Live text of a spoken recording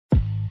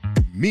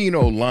Mean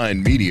Old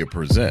Line Media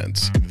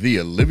presents the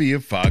Olivia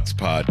Fox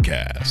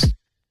Podcast.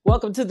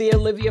 Welcome to the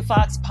Olivia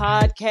Fox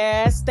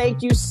Podcast.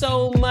 Thank you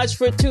so much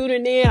for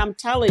tuning in. I'm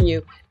telling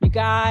you, you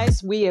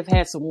guys, we have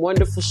had some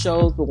wonderful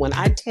shows, but when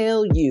I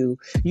tell you,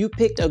 you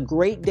picked a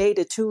great day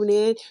to tune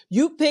in,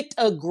 you picked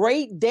a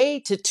great day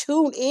to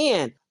tune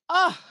in.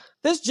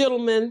 This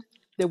gentleman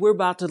that we're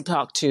about to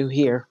talk to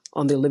here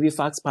on the Olivia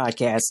Fox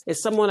Podcast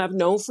is someone I've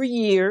known for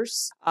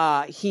years.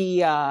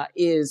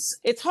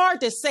 It's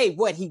hard to say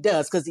what he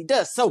does because he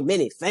does so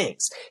many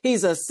things.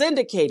 He's a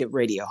syndicated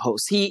radio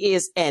host. He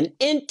is an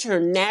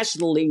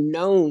internationally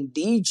known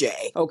DJ.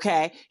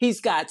 Okay. He's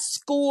got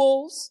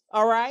schools.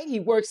 All right. He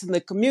works in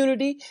the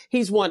community.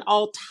 He's won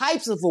all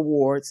types of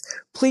awards.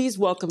 Please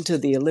welcome to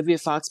the Olivia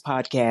Fox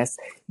Podcast,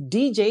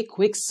 DJ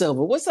Quick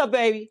Silva. What's up,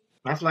 baby?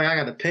 I feel like I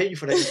got to pay you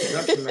for that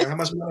introduction, man. How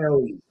much money I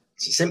owe you?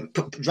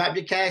 Drop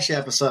your cash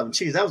app or something.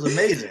 Jeez, that was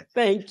amazing.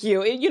 Thank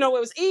you. You know, it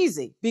was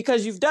easy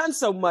because you've done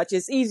so much.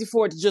 It's easy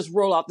for it to just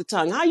roll off the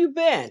tongue. How you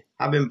been?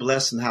 I've been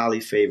blessed and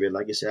highly favored.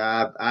 Like I said,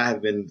 I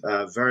have been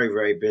very,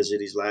 very busy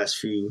these last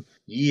few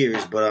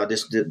years. But I'm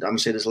going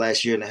to say this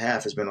last year and a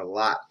half has been a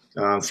lot.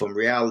 From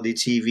reality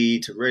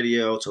TV to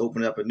radio to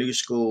opening up a new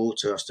school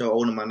to still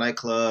owning my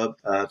nightclub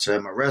to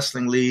my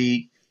wrestling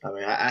league. I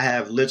mean, I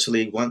have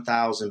literally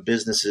 1,000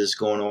 businesses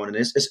going on. And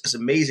it's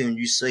amazing when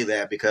you say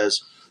that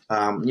because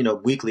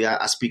weekly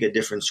I speak at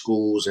different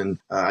schools and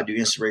I do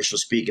inspirational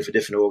speaking for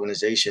different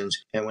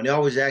organizations. And when they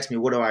always ask me,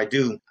 what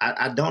do?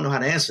 I don't know how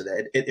to answer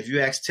that. If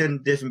you ask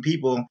 10 different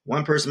people,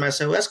 one person might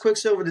say, well, that's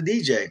Quicksilver, the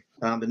DJ.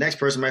 The next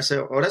person might say,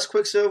 oh, that's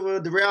Quicksilver,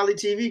 the reality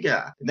TV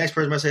guy. The next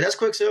person might say, that's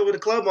Quicksilver, the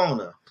club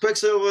owner.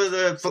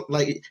 Quicksilver,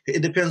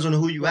 it depends on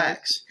who you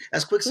ask.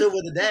 That's Quicksilver,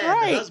 the dad,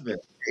 the husband.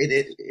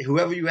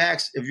 Whoever you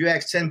ask, if you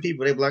ask 10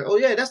 people, they'll be like, oh,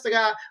 yeah, that's the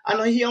guy. I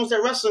know he owns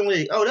that wrestling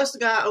league. Oh, that's the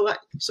guy.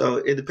 So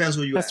it depends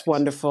who you ask. That's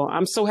wonderful.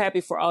 I'm so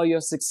happy for all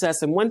your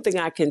success. And one thing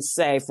I can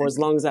say for as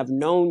long as I've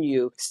known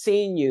you,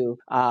 seen you,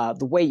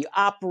 the way you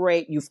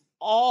operate, you've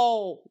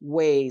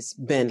always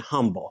been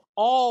humble,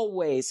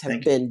 always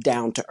have been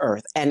down to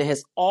earth, and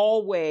has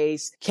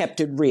always kept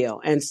it real.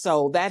 And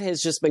so that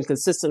has just been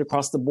consistent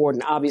across the board.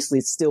 And obviously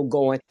it's still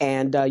going.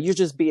 And you're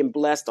just being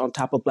blessed on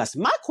top of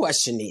blessing. My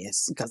question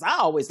is, because I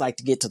always like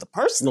to get to the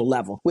personal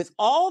level, with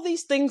all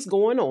these things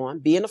going on,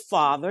 being a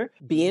father,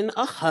 being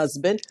a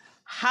husband,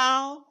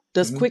 how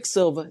does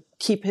Quicksilver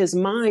keep his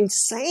mind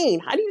sane?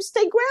 How do you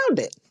stay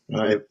grounded?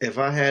 If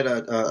I had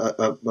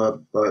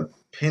a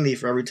penny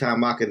for every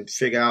time I can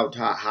figure out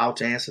how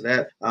to answer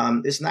that,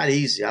 it's not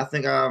easy. I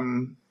think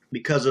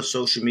because of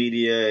social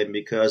media and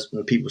because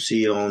when people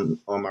see it on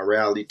my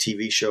reality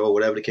TV show or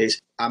whatever the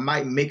case, I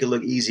might make it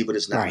look easy, but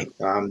it's not.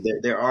 Right.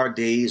 There are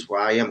days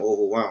where I am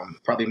overwhelmed,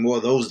 probably more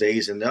of those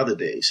days than the other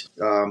days.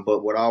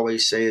 But what I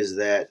always say is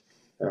that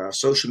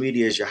social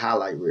media is your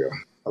highlight reel.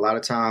 A lot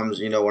of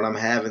times, when I'm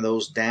having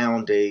those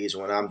down days,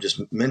 when I'm just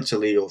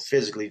mentally or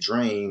physically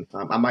drained,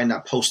 I might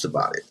not post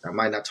about it. I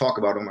might not talk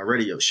about it on my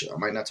radio show. I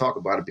might not talk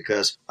about it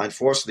because,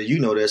 unfortunately, you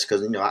know this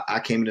because, I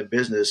came into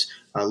business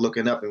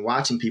looking up and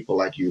watching people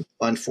like you.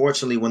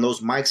 Unfortunately, when those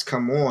mics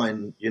come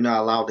on, you're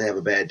not allowed to have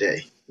a bad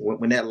day.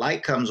 When that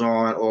light comes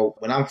on or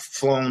when I'm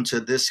flown to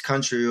this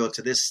country or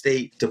to this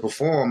state to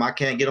perform, I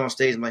can't get on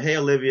stage and be like, hey,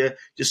 Olivia,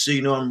 just so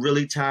you know, I'm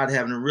really tired of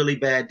having a really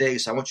bad day.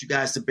 So I want you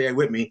guys to bear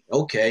with me.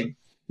 Okay.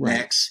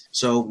 Next.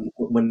 So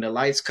when the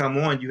lights come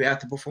on, you have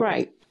to perform.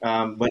 Right.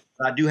 But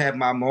I do have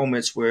my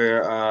moments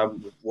where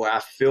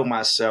I feel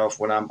myself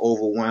when I'm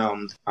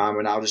overwhelmed,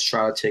 and I'll just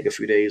try to take a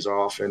few days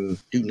off and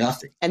do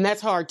nothing. And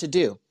that's hard to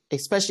do,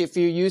 especially if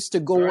you're used to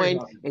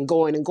going and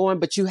going and going.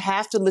 But you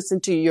have to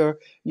listen to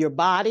your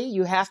body.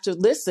 You have to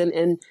listen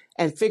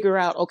and figure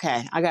out,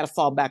 okay, I got to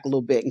fall back a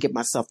little bit and get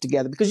myself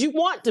together because you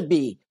want to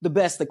be the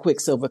best that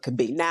Quicksilver could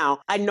be. Now,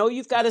 I know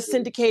you've got a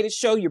syndicated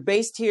show. You're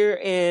based here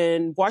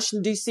in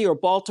Washington, D.C. or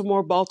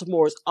Baltimore,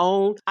 Baltimore's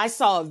own. I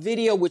saw a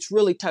video which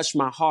really touched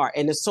my heart,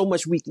 and there's so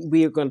much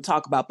we are going to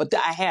talk about, but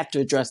I have to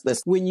address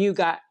this. When you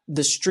got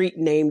the street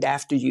named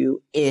after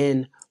you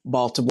in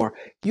Baltimore,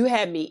 you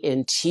had me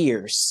in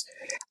tears.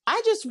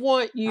 I just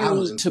want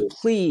you to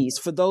please,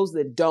 for those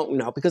that don't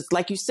know, because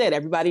like you said,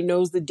 everybody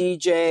knows the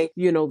DJ,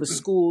 the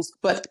schools,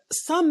 but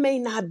some may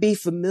not be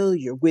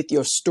familiar with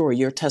your story,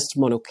 your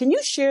testimonial. Can you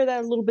share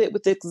that a little bit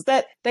with it? Because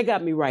that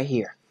got me right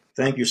here.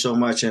 Thank you so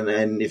much.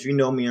 And if you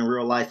know me in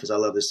real life, as I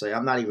love to say,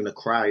 I'm not even a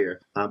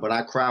crier, but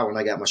I cry when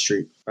I got my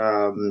street.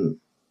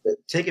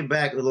 Take it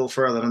back a little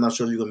further. And I'm not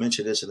sure if you're gonna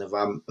mention this, and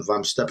if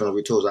I'm stepping over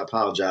your toes, I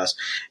apologize.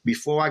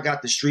 Before I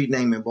got the street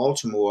name in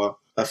Baltimore,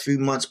 a few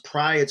months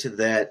prior to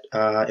that,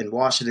 in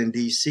Washington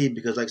D.C.,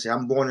 because like I said,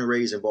 I'm born and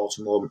raised in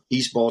Baltimore,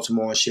 East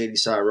Baltimore on Shady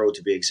Side Road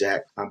to be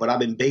exact. But I've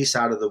been based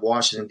out of the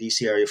Washington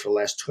D.C. area for the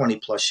last 20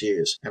 plus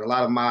years, and a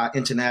lot of my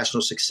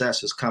international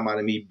success has come out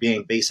of me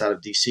being based out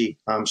of D.C.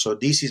 So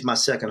D.C. is my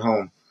second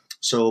home.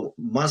 So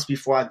months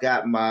before I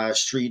got my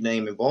street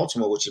name in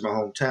Baltimore, which is my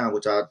hometown,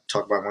 which I'll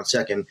talk about in 1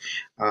 second,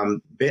 I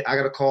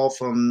got a call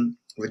from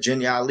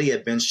Virginia Ali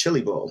at Ben's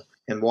Chili Bowl.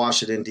 in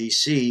Washington,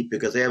 D.C.,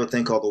 because they have a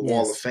thing called the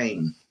Wall of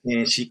Fame.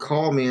 And she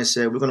called me and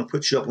said, we're going to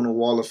put you up on the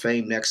Wall of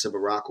Fame next to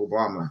Barack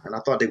Obama. And I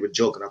thought they were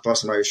joking. I thought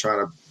somebody was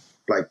trying to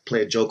like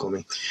play a joke on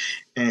me.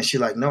 And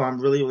she's like, no,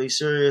 I'm really, really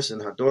serious.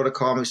 And her daughter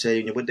called me and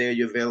said, what day are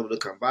you available to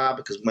come by?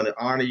 Because we're going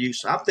to honor you.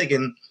 So I'm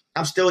thinking,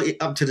 I'm still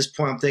up to this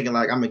point. I'm thinking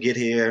like, I'm going to get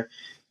here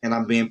and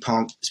I'm being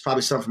punked. It's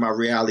probably something from my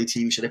reality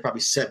TV show. They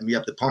probably set me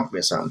up to punk me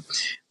or something.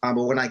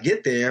 But when I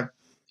get there,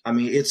 I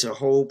mean, it's a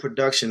whole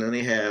production, and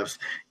they have,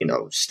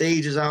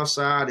 stages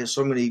outside. There's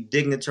so many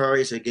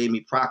dignitaries that gave me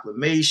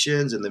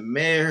proclamations, and the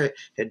mayor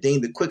had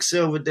deemed it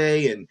Quicksilver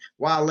Day, and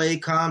Wale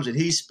comes and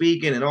he's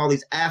speaking, and all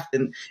these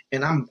and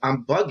I'm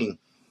bugging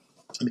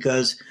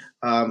because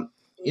I'm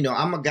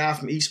a guy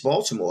from East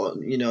Baltimore.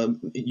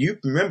 You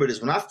remember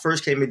this when I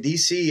first came to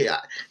DC.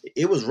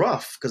 It was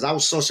rough because I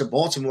was such a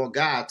Baltimore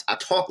guy. I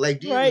talked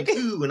like you, right.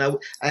 And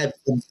I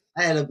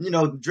had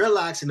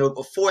dreadlocks and a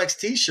 4X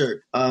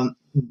T-shirt.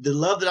 The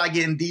love that I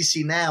get in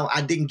DC now,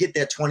 I didn't get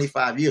that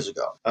 25 years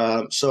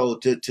ago. So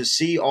to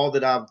see all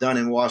that I've done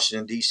in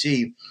Washington,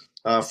 DC,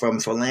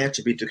 from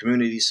philanthropy to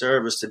community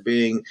service to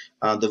being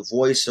the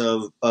voice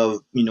of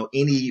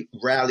any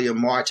rally or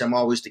march, I'm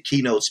always the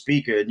keynote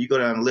speaker. And you go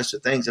down the list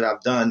of things that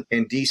I've done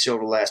in DC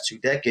over the last 2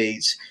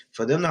 decades.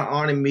 For them to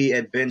honor me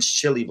at Ben's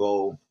Chili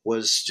Bowl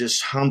was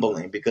just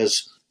humbling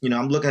because,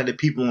 I'm looking at the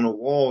people on the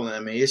wall, and I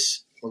mean,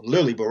 it's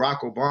literally Barack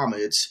Obama.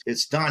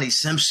 It's Donnie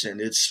Simpson.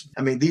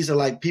 These are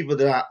like people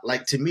that are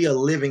like, to me, are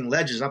living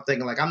legends. I'm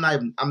thinking like,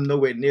 I'm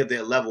nowhere near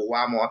their level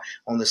while I'm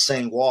on the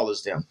same wall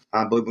as them.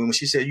 But when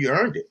she said, you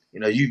earned it,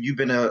 you've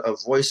been a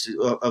voice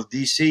of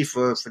DC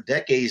for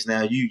decades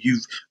now.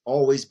 You've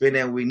always been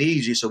there when we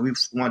need you. So we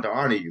want to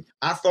honor you.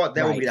 I thought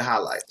that would be the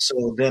highlight.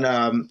 So then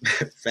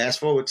fast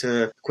forward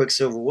to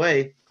Quicksilver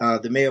Way.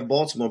 The mayor of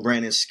Baltimore,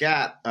 Brandon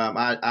Scott,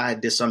 I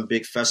did some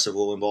big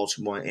festival in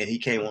Baltimore, and he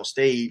came on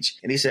stage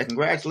and he said,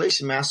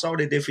 congratulations, man. I saw what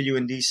they did for you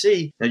in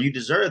D.C. Now you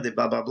deserved it,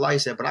 blah, blah, blah. He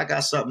said, but I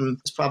got something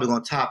that's probably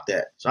going to top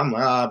that. So I'm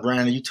like,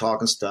 Brandon, you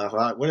talking stuff. All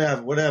right,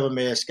 whatever,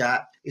 Mayor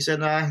Scott. He said,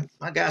 nah,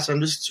 I got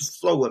something. Just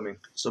flow with me.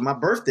 So my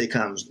birthday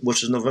comes,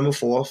 which is November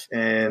 4th.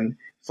 And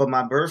for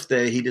my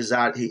birthday, he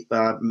decided,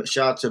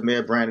 shout out to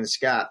Mayor Brandon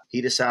Scott,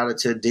 he decided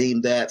to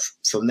deem that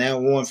from now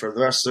on for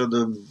the rest of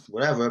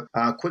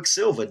the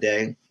Quicksilver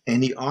Day.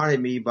 And he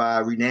honored me by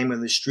renaming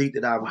the street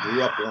that I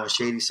grew up on,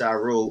 Shady Side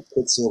Road,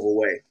 Quicksilver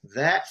Way.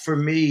 That for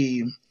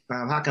me,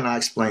 how can I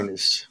explain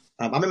this?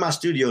 I'm in my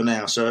studio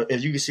now, so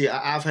as you can see,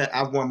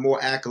 I've won more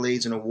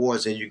accolades and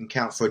awards than you can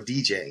count for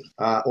DJing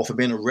or for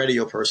being a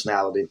radio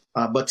personality.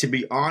 But to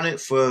be honored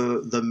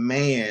for the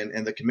man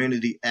and the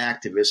community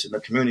activist and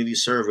the community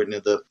servant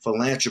and the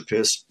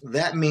philanthropist,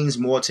 that means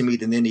more to me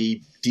than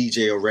any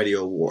DJ or radio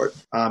award.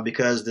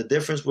 Because the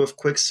difference with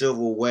Quicksilver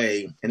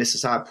Way, and this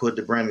is how I put it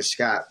to Brandon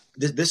Scott,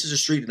 this is a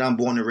street that I'm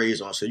born and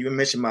raised on. So you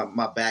mentioned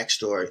my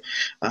backstory.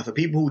 For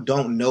people who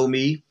don't know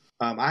me,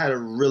 I had a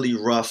really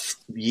rough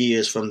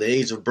years from the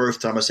age of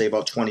birth to, I'm going to say,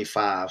 about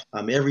 25.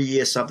 Every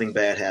year something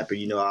bad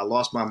happened. I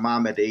lost my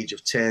mom at the age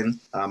of 10.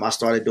 I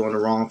started doing the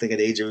wrong thing at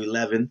the age of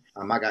 11.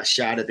 I got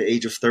shot at the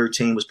age of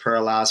 13, was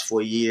paralyzed for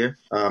a year,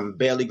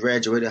 barely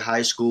graduated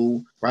high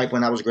school. Right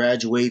when I was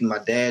graduating, my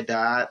dad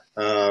died.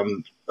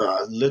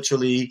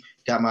 Literally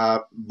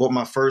bought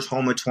my first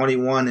home at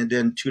 21, and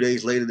then 2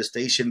 days later the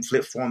station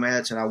flipped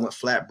formats and I went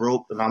flat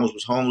broke and almost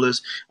was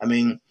homeless.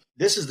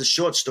 This is the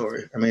short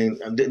story.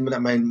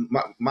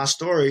 My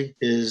story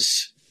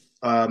is,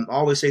 I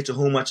always say, to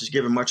whom much is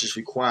given, much is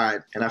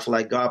required. And I feel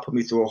like God put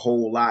me through a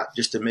whole lot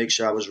just to make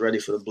sure I was ready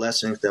for the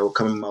blessings that were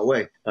coming my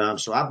way.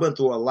 So I've been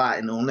through a lot.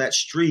 And on that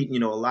street,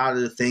 a lot of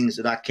the things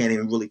that I can't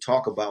even really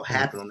talk about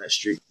happened on that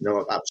street. I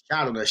was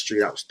shot on that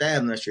street. I was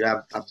stabbed on that street.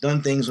 I've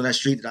done things on that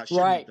street that I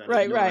shouldn't have done.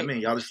 Right. What I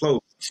mean? Y'all just flow.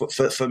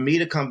 For me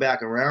to come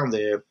back around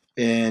there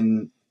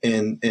and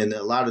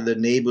a lot of the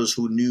neighbors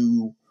who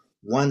knew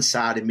one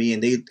side of me,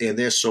 and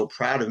they're so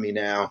proud of me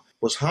now,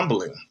 was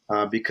humbling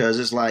because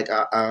it's like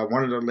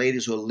one of the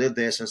ladies who lived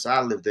there since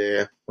I lived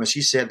there, when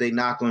she said they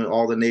knocked on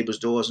all the neighbors'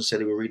 doors and said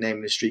they were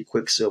renaming the street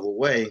Quicksilver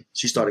Way,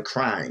 she started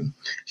crying.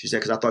 She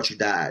said, because I thought you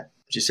died.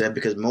 She said,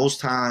 because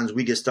most times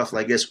we get stuff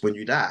like this when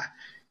you die.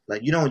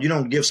 Like you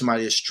don't give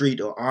somebody a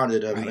street or honor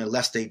them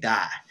unless they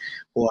die,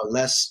 or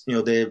unless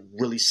they're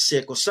really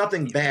sick or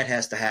something bad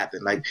has to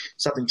happen, like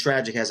something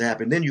tragic has to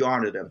happen. Then you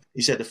honor them.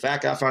 He said the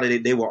fact I found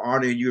that they were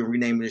honoring you and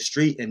renaming the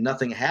street and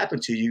nothing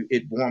happened to you,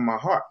 it warmed my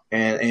heart.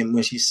 And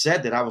when she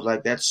said that, I was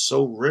like, that's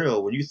so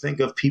real. When you think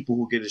of people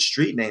who get a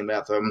street named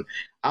after them,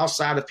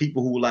 outside of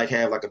people who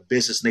have a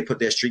business and they put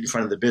their street in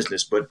front of the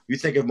business, but you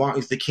think of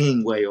Martin Luther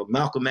King Way or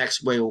Malcolm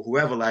X Way or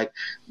whoever,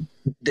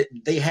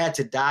 they had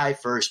to die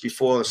first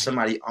before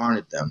somebody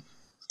honored them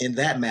in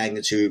that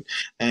magnitude.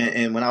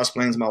 And when I was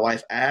explaining to my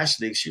wife,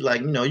 Ashley, she's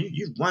like,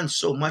 you've won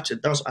so much.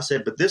 I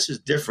said, but this is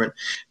different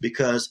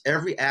because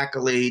every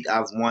accolade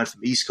I've won,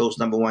 from East Coast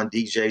 #1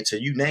 DJ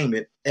to you name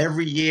it,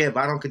 every year, if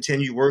I don't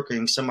continue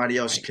working, somebody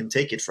else can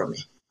take it from me.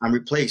 I'm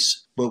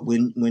replaced. But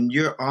when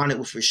you're honored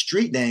with a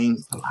street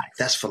name,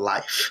 that's for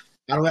life.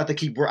 I don't have to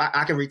keep.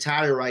 I can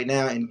retire right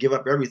now and give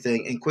up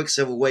everything. And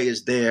Quicksilver Way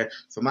is there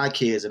for my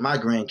kids and my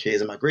grandkids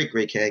and my great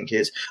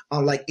grandkids,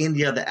 unlike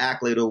any other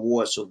accolade or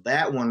award. So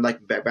that one,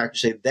 like back to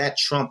say, that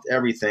trumped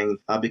everything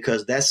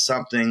because that's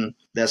something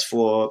that's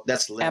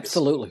legacy.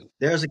 Absolutely.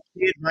 There's a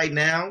kid right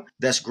now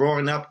that's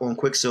growing up on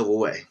Quicksilver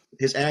Way.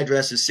 His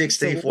address is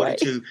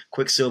 1642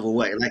 Quicksilver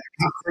Way. Like,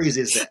 how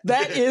crazy is that?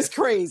 That is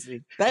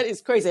crazy. That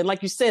is crazy. And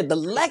like you said, the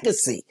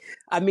legacy,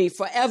 I mean,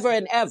 forever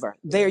and ever,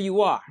 there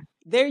you are.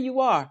 There you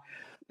are.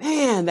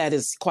 Man, that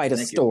is quite a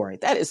story.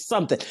 That is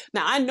something.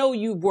 Now, I know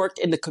you worked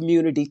in the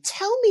community.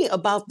 Tell me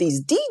about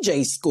these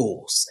DJ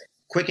schools.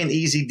 Quick and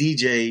Easy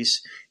DJs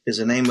is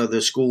the name of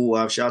the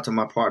school. Shout out to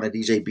my partner,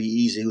 DJ Be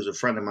Easy, who's a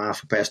friend of mine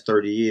for the past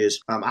 30 years.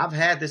 I've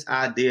had this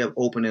idea of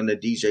opening a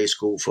DJ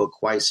school for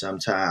quite some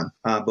time.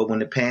 But when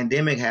the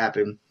pandemic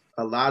happened,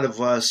 a lot of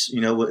us,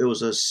 it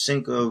was a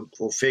sink or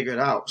figure it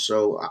out.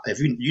 So if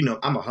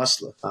I'm a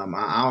hustler.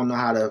 I don't know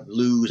how to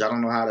lose. I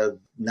don't know how to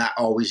not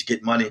always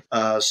get money.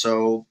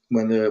 So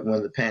when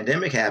the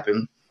pandemic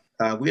happened,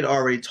 we had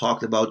already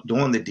talked about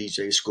doing the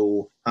DJ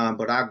school,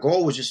 but our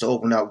goal was just to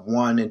open up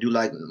one and do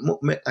like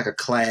a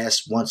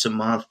class once a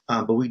month.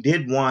 But we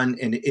did one,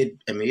 and it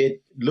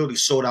literally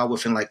sold out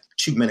within like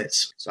 2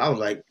 minutes. So I was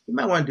like, you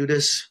might want to do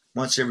this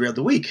once every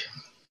other week.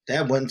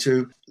 That went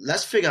to,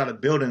 let's figure out a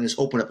building and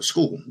open up a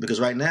school, because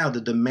right now the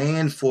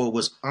demand for it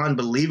was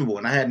unbelievable.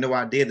 And I had no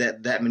idea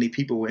that many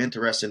people were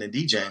interested in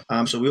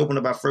DJing. So we opened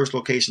up our first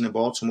location in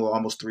Baltimore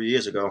almost 3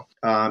 years ago.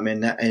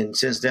 And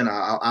since then,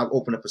 I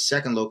opened up a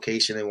second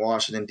location in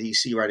Washington,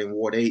 D.C., right in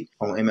Ward 8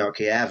 on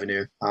MLK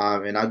Avenue.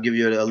 And I'll give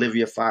you the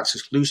Olivia Fox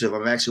exclusive.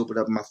 I'm actually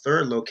opening up my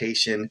third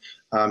location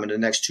in the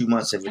next 2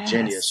 months in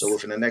Virginia. Yes. So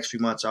within the next few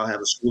months, I'll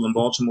have a school in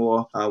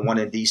Baltimore, one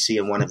in D.C.,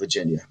 and one in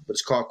Virginia. But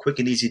it's called Quick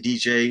and Easy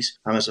DJs.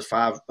 It's a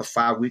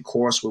 5-week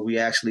course where we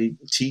actually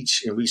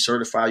teach and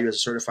recertify you as a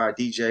certified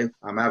DJ.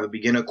 I have a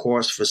beginner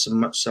course for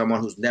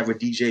someone who's never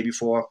DJed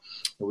before.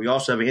 But we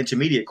also have an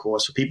intermediate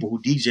course for people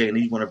who DJ and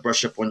you want to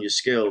brush up on your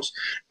skills.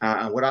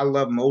 And what I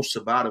love most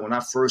about it, when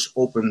I first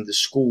opened the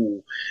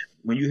school,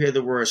 when you hear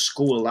the word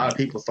school, a lot of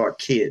people thought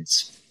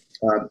kids.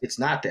 It's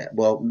not that.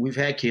 Well, we've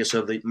had kids.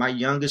 So my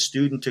youngest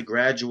student to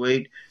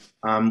graduate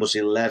was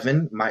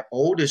 11. My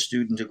oldest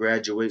student to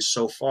graduate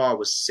so far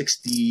was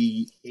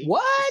 68,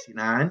 What?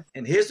 69.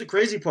 And here's the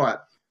crazy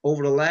part.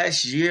 Over the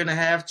last year and a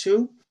half,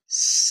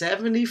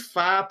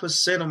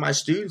 75% of my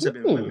students have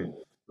been women.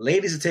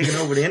 Ladies are taking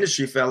over the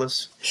industry,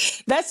 fellas.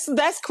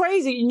 That's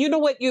crazy. And you know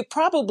what? You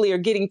probably are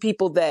getting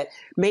people that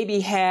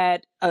maybe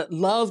had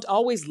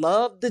always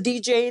loved the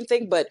DJing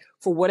thing, but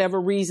for whatever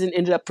reason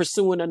ended up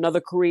pursuing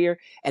another career.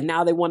 And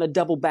now they want to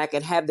double back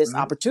and have this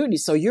opportunity.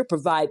 So you're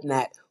providing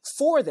that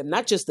for them,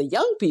 not just the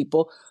young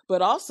people,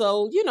 but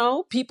also,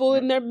 people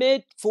in their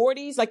mid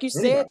 40s, like you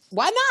said.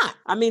 Why not?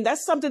 I mean,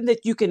 that's something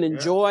that you can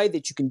enjoy,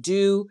 that you can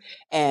do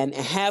and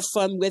have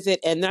fun with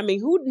it. And I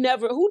mean, who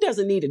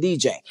doesn't need a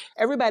DJ?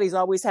 Everybody's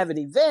always having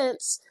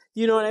events.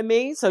 You know what I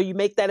mean? So you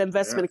make that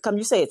investment and come.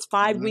 You say it's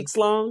 5 weeks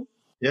long.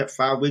 Yep,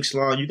 5 weeks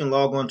long. You can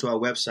log on to our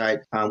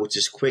website, which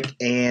is Quick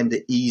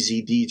and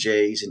Easy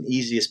DJs, and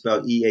easy is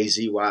spelled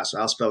EAZY. So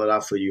I'll spell it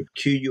out for you.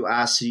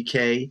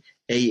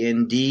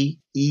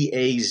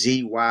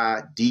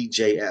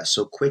 QuickandEasyDJs.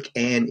 So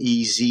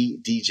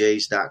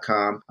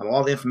quickandeasydjs.com.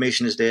 All the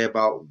information is there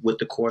about what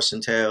the course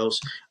entails,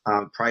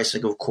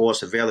 pricing, of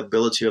course,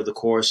 availability of the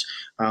course.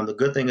 The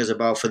good thing is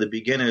about for the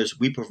beginners,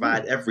 we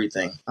provide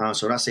everything.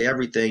 So when I say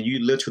everything, you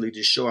literally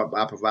just show up.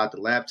 I provide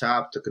the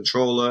laptop, the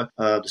controller,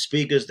 the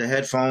speakers, the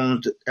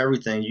headphones,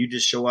 everything. You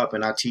just show up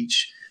and I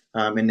teach.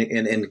 And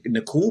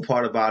the cool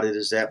part about it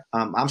is that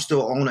I'm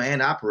still owner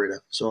and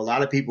operator. So a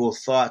lot of people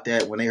thought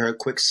that when they heard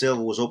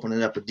Quicksilver was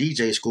opening up a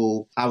DJ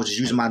school, I was just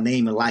using my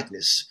name and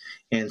likeness.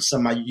 And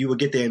you would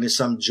get there and there's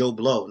some Joe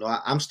Blow. No,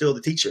 I'm still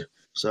the teacher.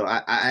 So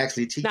I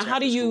actually teach. Now, how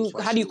do you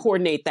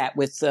coordinate that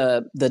with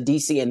the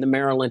DC and the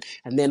Maryland,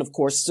 and then of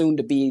course soon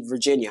to be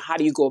Virginia? How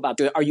do you go about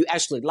doing it? Are you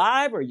actually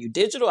live? Or are you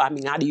digital? I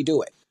mean, how do you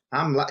do it?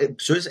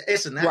 So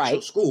it's an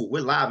actual school. We're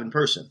live in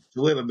person.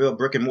 So we have a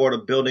brick and mortar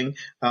building.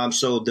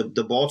 So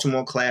the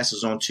Baltimore class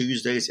is on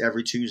Tuesdays,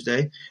 every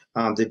Tuesday.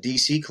 The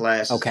DC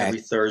class is every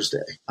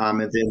Thursday.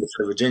 And then for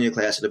the Virginia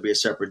class, it'll be a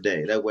separate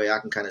day. That way I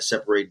can kind of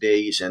separate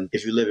days. And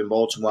if you live in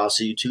Baltimore, I'll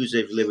see you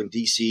Tuesday. If you live in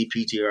DC,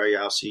 PT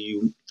area, I'll see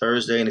you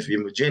Thursday. And if you're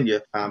in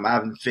Virginia, I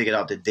haven't figured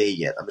out the day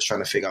yet. I'm just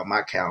trying to figure out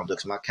my calendar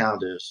because my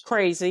calendar is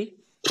crazy.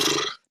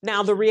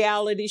 Now the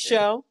reality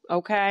show,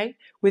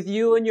 with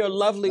you and your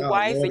lovely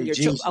wife and your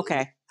children.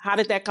 Okay, how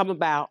did that come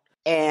about?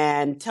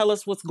 And tell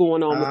us what's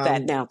going on with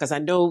that now, because I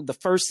know the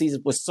first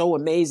season was so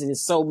amazing and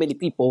so many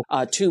people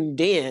tuned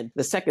in.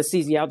 The second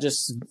season, y'all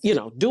just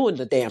doing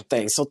the damn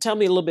thing. So tell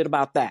me a little bit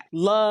about that.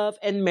 Love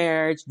and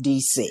Marriage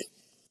DC.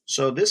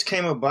 So this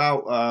came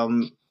about.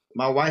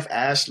 My wife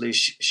Ashley,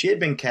 she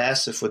had been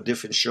casted for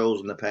different shows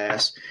in the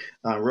past.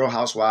 Real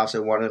Housewives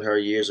had wanted her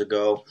years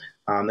ago.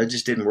 It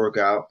just didn't work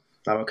out.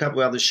 A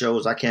couple other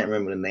shows, I can't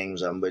remember the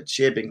names of them, but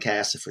she had been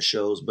casted for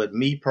shows. But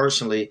me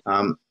personally,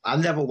 I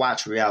never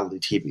watched reality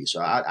TV.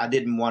 So I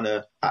didn't want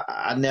to,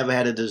 I never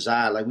had a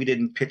desire. Like, we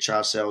didn't pitch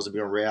ourselves to be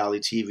on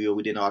reality TV, or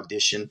we didn't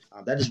audition.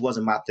 That just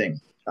wasn't my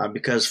thing.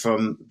 Because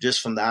from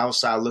the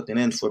outside looking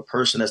in, for a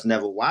person that's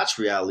never watched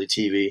reality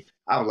TV,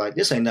 I was like,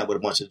 this ain't nothing but a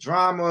bunch of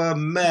drama,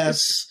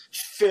 mess,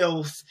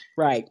 filth.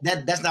 Right.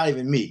 That's not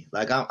even me.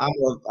 Like, I'm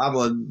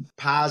a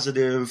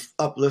positive,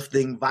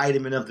 uplifting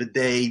vitamin of the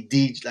day.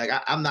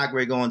 I'm not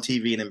going to go on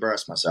TV and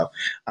embarrass myself.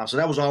 So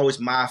that was always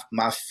my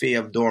fear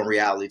of doing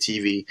reality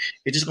TV.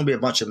 It's just going to be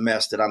a bunch of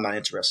mess that I'm not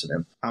interested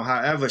in.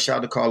 However, shout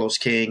out to Carlos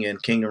King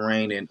and Kingdom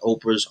Reign and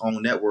Oprah's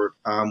own network.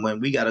 When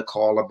we got a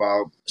call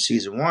about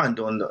season 1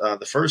 during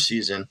the first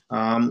season, we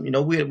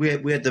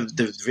had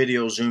the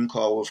video Zoom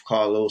call with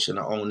Carlos and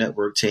our own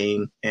network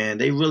team, and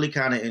they really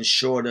kind of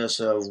ensured us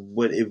of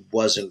what it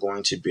wasn't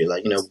going to be.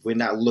 Like, we're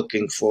not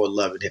looking for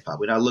love and hip hop.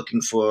 We're not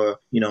looking for,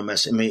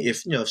 mess. I mean,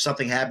 if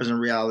something happens in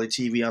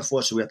reality TV,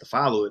 unfortunately, we have to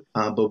follow it.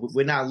 But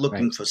we're not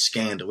looking for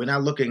scandal. We're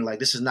not looking like,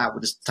 this is not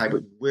what this type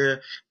of,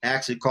 we're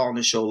actually calling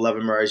the show Love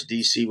and Marriage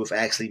DC with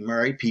actually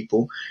married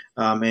people.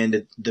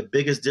 And the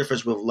biggest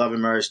difference with Love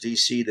and Marriage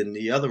DC than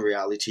the other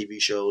reality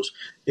TV shows,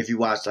 if you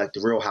watch like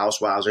The Real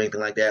Housewives or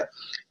anything like that,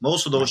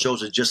 most of those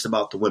shows are just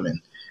about the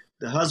women.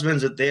 The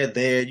husbands, they're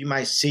there. You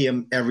might see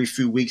them every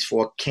few weeks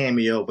for a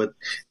cameo, but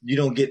you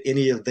don't get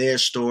any of their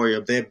story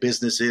of their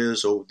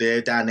businesses or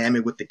their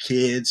dynamic with the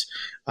kids.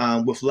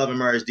 With Love and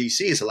Marriage DC,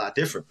 it's a lot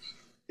different.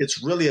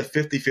 It's really a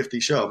 50-50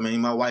 show. I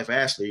mean, my wife,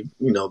 Ashley,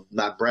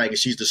 not bragging,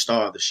 she's the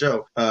star of the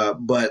show.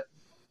 But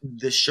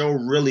the show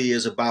really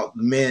is about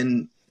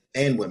men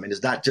and women.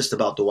 It's not just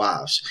about the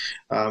wives.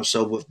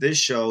 So with this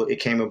show, it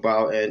came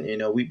about,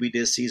 and, we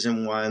did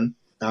season 1.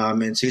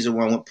 And season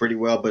 1 went pretty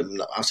well, but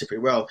I'll say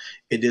pretty well.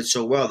 It did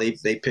so well,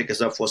 they picked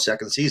us up for a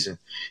second season.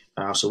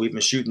 So we've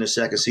been shooting the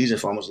second season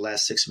for almost the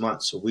last 6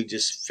 months. So we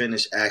just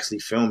finished actually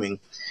filming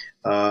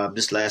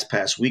this last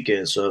past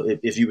weekend. So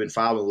if you've been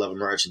following Love and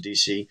Marriage in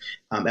DC,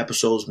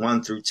 episodes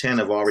 1 through 10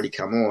 have already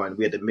come on.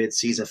 We had the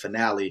mid-season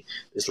finale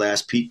this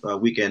last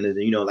weekend.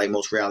 And, like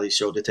most reality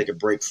shows, they take a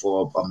break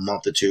for a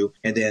month or two.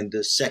 And then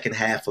the second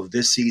half of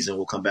this season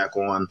will come back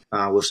on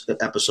with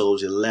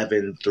episodes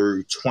 11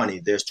 through 20.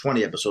 There's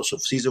 20 episodes. So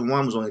season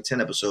 1 was only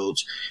 10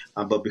 episodes.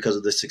 But because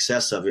of the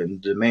success of it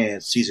and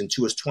demand, season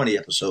 2 is 20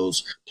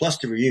 episodes plus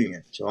the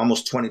reunion. So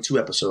almost 22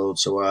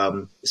 episodes.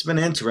 So it's been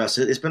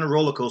interesting. It's been a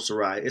roller coaster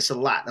ride. It's a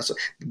lot.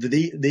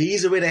 The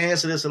easy way to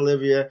answer this,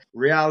 Olivia,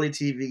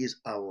 reality TV is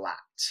a lot.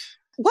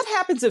 What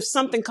happens if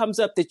something comes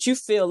up that you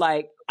feel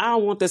like, I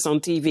don't want this on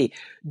TV?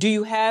 Do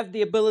you have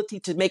the ability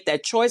to make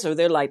that choice, or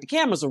they're like, the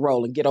cameras are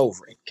rolling, get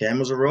over it?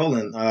 Cameras are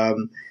rolling.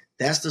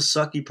 That's the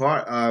sucky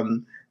part.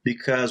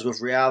 Because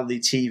with reality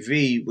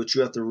TV, what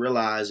you have to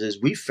realize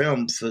is we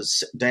film for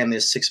damn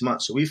near 6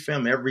 months. So we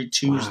film every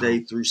Tuesday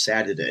through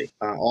Saturday,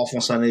 off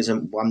on Sundays.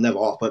 And I'm never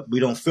off, but we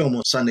don't film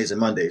on Sundays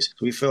and Mondays.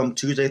 So we film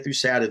Tuesday through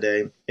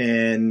Saturday.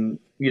 And,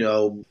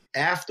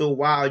 after a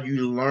while,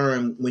 you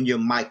learn when you're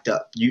mic'd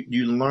up.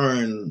 You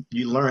learn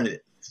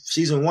it.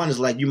 Season 1 is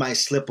like you might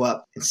slip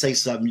up and say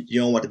something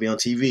you don't want to be on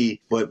TV.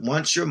 But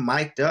once you're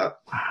mic'd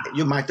up,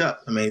 you're mic'd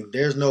up. I mean,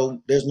 there's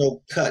no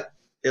cut.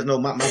 There's no,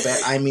 my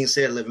bad. I mean,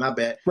 say it, Liv, my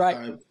bad.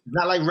 Right.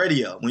 Not like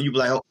radio. When you be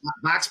like, oh,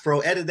 Box Pro,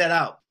 edit that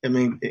out. I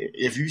mean,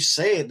 if you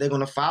say it, they're going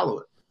to follow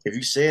it. If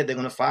you say it, they're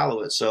going to follow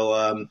it.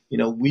 So,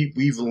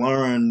 we've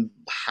learned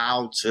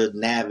how to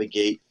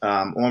navigate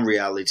on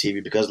reality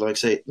TV because, like I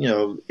say,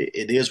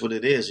 it is what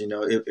it is.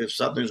 If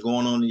something's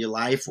going on in your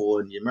life or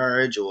in your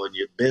marriage or in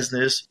your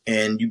business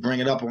and you bring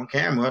it up on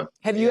camera.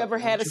 Have you ever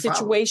had a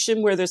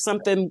situation where there's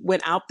something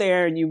went out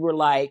there and you were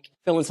like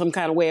feeling some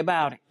kind of way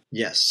about it?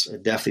 Yes,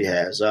 it definitely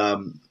has.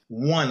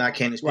 One, I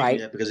can't explain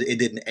yet because it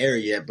didn't air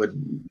yet, but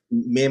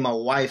me and my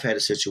wife had a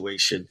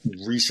situation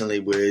recently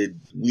where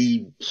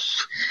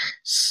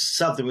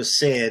something was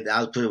said,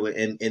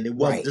 and it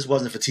wasn't. This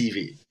wasn't for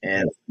TV.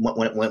 And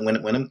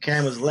when them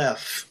cameras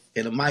left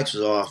and the mics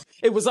was off,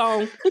 it was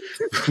on.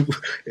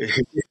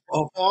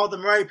 For all the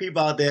married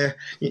people out there,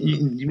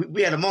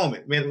 we had a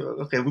moment. Man,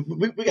 okay,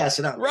 we got to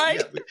sit down.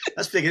 Right.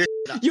 Let's figure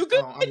this out. You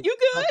good? You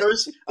good?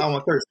 I don't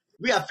want to curse.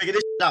 We got to figure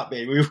this out,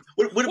 baby.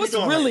 What's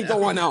really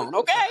going on,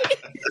 okay?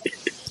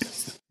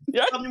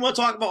 Something you want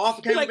to talk about off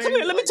the camera, come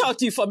here, let me talk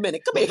to you for a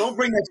minute. Come here. Don't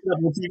bring that shit up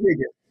on TV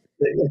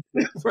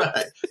again.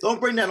 Right. Don't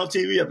bring that on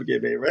TV up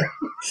again, baby. Right?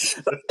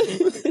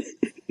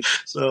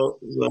 So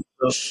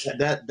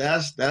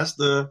that's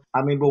the,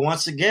 but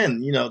once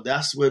again,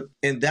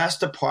 that's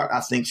the part I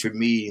think for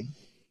me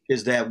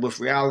is that with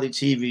reality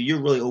TV,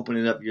 you're really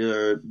opening up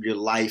your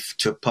life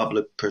to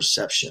public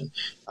perception.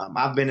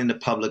 I've been in the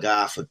public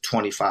eye for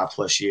 25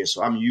 plus years,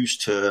 so I'm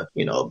used to,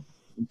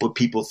 what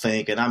people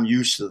think, and I'm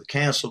used to the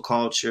cancel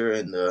culture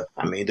and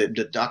I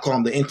call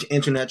them the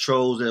internet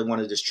trolls that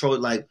want to just troll.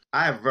 Like,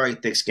 I have very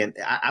thick skin.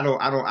 I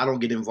don't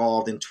get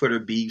involved in Twitter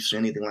beefs or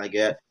anything like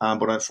that.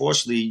 But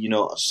unfortunately,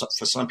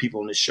 for some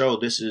people on the show,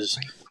 this is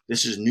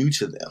new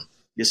to them.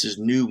 this is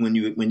new when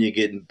you're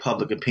getting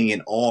public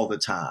opinion all the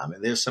time.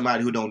 And there's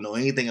somebody who don't know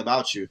anything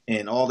about you,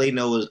 and all they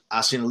know is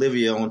I seen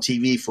Olivia on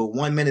TV for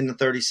 1 minute and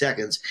 30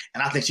 seconds,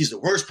 and I think she's the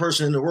worst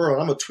person in the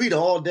world. I'm gonna tweet her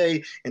all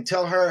day and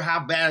tell her how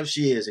bad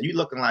she is, and you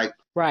looking like,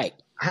 right.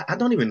 I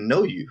don't even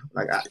know you.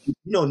 Like, you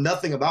know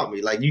nothing about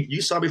me. Like,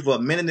 you saw me for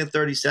 1 minute and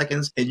 30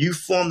 seconds, and you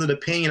formed an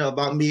opinion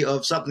about me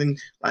of something.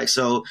 Like,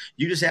 so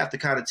you just have to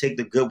kind of take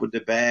the good with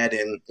the bad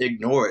and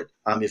ignore it.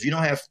 If you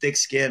don't have thick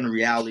skin,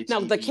 reality. Now,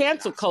 TV, the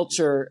cancel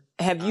culture,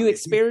 have you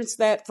experienced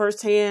that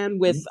firsthand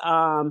with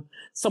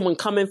someone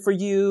coming for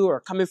you or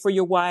coming for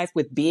your wife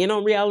with being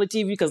on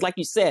reality TV? Because like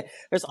you said,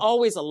 there's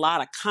always a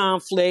lot of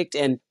conflict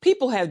and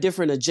people have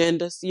different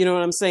agendas. You know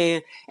what I'm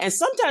saying? And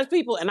sometimes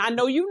people, and I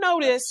know you know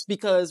this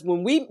because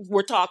when we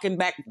were talking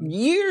back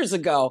years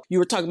ago, you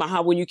were talking about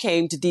how when you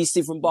came to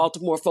DC from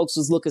Baltimore, folks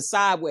was looking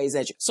sideways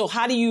at you. So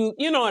how do you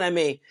know what I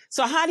mean?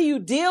 So how do you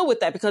deal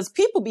with that? Because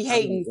people be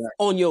hating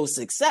on your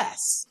success.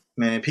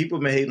 Man, people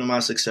have been hating on my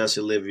success,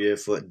 Olivia,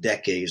 for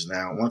decades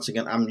now. Once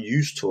again, I'm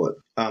used to it.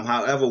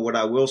 However, what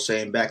I will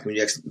say, and back when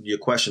you asked your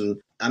question,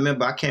 I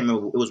can't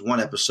remember, it was one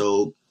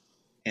episode,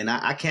 and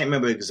I can't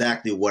remember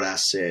exactly what I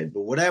said,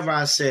 but whatever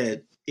I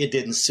said, it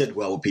didn't sit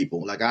well with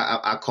people. Like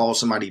I called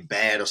somebody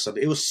bad or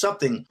something. It was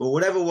something, but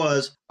whatever it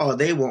was,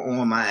 they were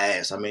on my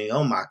ass. I mean,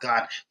 oh my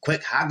God,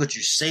 Quick, how could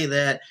you say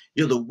that?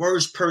 You're the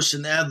worst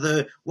person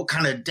ever. What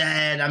kind of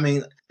dad?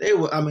 They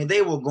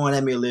were going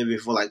at me, Olivia,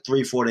 for like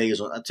 3-4 days.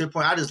 To the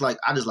point, I just like,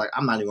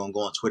 I'm not even gonna go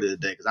on Twitter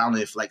today because I don't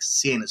even feel like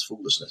seeing this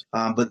foolishness.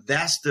 But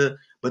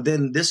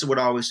then this is what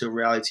I always say: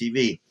 reality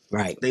TV.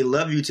 Right? They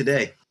love you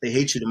today, they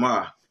hate you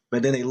tomorrow.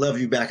 But then they love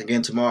you back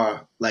again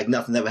tomorrow like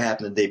nothing ever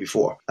happened the day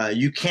before.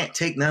 You can't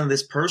take none of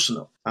this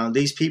personal.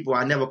 These people,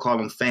 I never call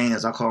them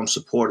fans. I call them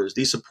supporters.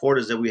 These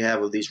supporters that we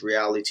have of these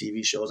reality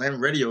TV shows and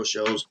radio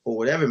shows or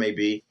whatever it may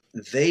be,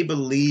 they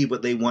believe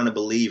what they want to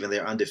believe and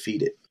they're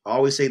undefeated. I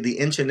always say the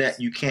internet,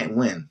 you can't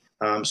win.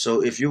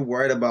 So if you're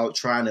worried about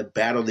trying to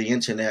battle the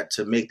internet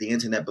to make the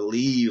internet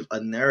believe a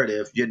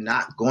narrative, you're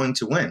not going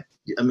to win.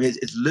 I mean,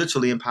 it's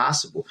literally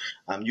impossible.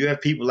 You have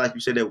people, like you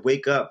said, that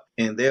wake up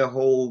and their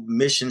whole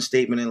mission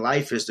statement in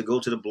life is to go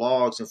to the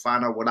blogs and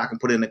find out what I can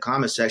put in the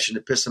comment section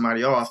to piss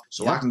somebody off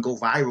so I can go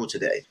viral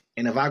today.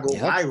 And if I go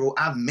viral,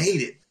 I've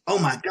made it. Oh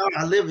my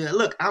God, Olivia,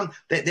 look,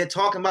 they're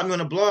talking about me on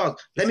the blog.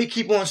 Let me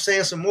keep on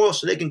saying some more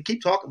so they can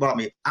keep talking about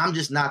me. I'm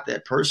just not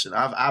that person.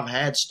 I've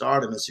had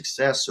stardom and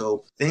success.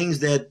 So things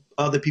that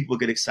other people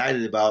get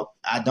excited about,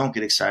 I don't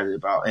get excited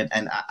about.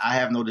 And I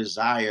have no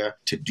desire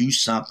to do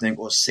something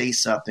or say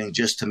something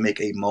just to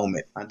make a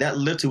moment. That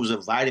literally was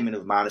a vitamin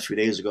of mine a few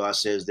days ago. I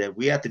says that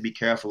we have to be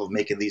careful of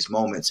making these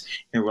moments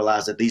and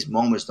realize that these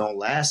moments don't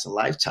last a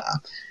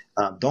lifetime.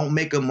 Don't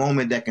make a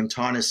moment that can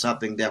tarnish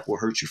something that will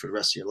hurt you for the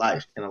rest of your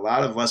life. And a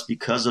lot of us,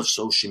 because of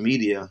social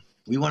media,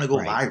 we want to go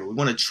viral. We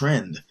want to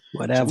trend.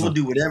 Whatever. So we'll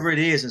do whatever it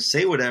is and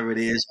say whatever it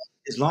is,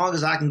 as long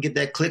as I can get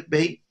that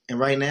clickbait. And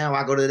right now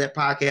I go to that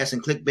podcast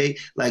and clickbait,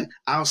 like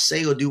I'll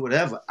say or do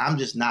whatever. I'm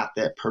just not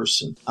that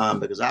person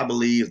because I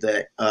believe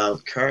that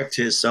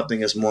character is something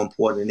that's more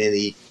important than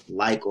any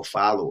like or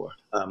follower.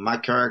 My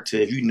character,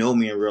 if you know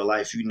me in real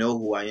life, you know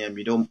who I am,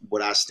 you know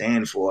what I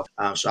stand for.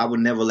 So I would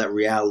never let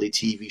reality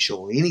TV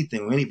show anything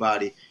or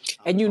anybody.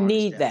 And you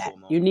need that.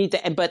 You need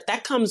that. But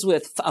that comes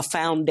with a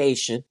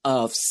foundation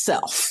of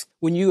self.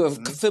 When you are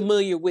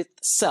familiar with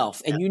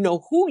self and you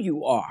know who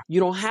you are,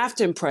 you don't have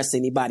to impress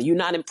anybody. You're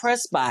not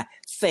impressed by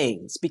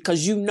things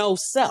because you know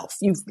self.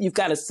 You've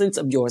got a sense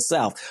of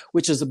yourself,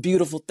 which is a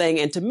beautiful thing.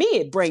 And to me,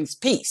 it brings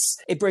peace.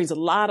 It brings a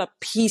lot of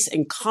peace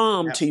and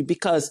calm to you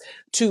because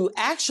to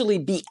actually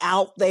be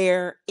out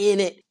there in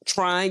it,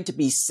 trying to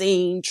be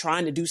seen,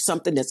 trying to do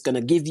something that's going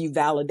to give you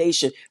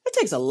validation, it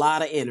takes a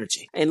lot of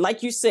energy. And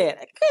like you said,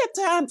 I can't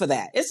have time for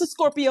that. It's a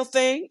Scorpio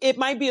thing. It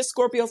might be a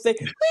Scorpio thing.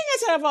 We ain't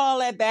got to have all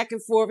that back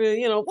and forth,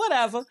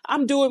 whatever.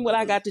 I'm doing what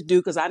I got to do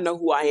because I know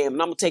who I am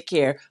and I'm going to take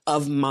care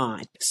of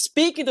mine.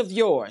 Speaking of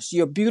yours,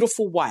 your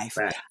beautiful wife,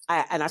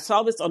 I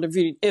saw this on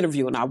the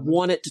interview and I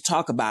wanted to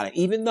talk about it,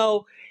 even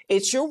though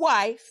it's your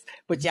wife,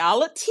 but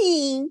y'all a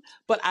team.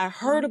 But I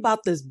heard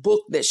about this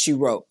book that she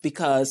wrote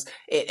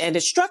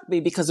it struck me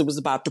because it was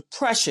about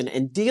depression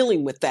and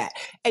dealing with that.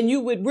 And you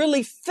would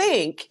really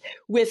think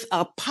with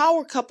a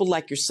power couple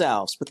like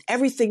yourselves, with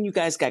everything you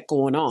guys got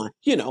going on,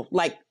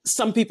 like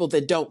some people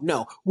that don't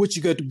know what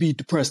you got to be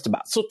depressed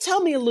about. So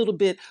tell me a little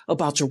bit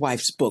about your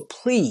wife's book,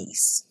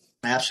 please.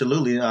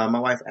 Absolutely. My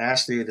wife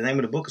Ashley, the name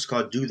of the book is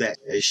called Do That.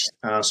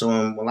 So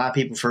when a lot of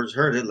people first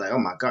heard it, like, oh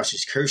my gosh,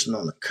 she's cursing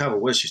on the cover.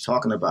 What is she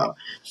talking about?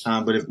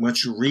 But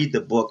once you read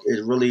the book,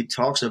 it really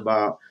talks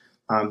about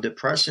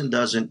depression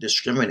doesn't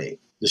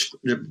discriminate.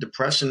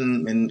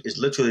 Depression is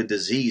literally a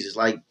disease. It's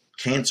like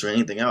cancer or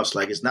anything else.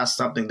 Like, it's not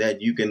something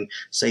that you can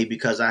say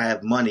because I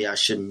have money, I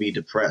shouldn't be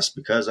depressed.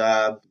 Because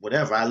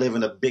whatever, I live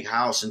in a big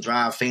house and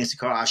drive a fancy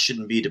car, I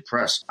shouldn't be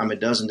depressed. It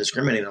doesn't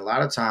discriminate. A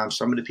lot of times,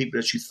 some of the people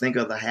that you think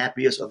are the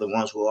happiest are the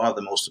ones who are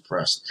the most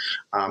depressed.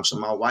 So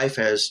my wife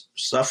has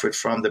suffered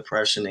from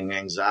depression and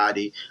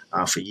anxiety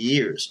for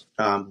years.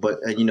 But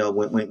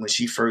when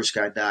she first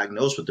got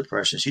diagnosed with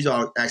depression, she's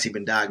actually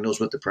been diagnosed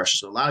with depression.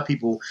 So a lot of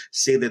people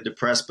say they're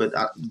depressed, but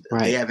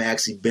they haven't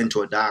actually been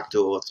to a doctor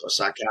or a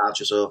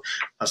psychiatrist or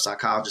a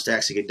psychologist to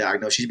actually get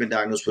diagnosed. She's been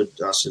diagnosed with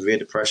severe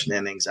depression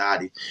and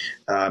anxiety,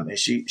 and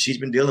she's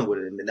been dealing with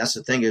it. And that's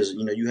the thing is,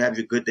 you have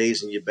your good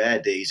days and your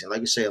bad days. And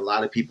like you say, a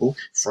lot of people,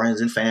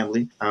 friends and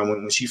family,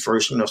 when she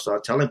first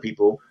started telling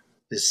people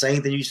the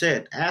same thing you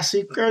said,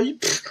 Ashley, girl,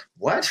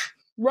 what?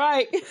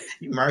 Right.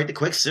 You married to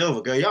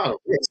Quicksilver, girl. Y'all are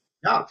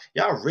rich.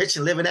 Y'all rich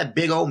and live in that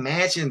big old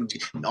mansion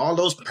and all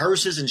those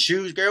purses and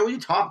shoes, girl. What you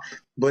talking?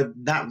 But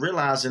not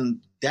realizing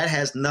that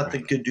has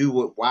nothing to do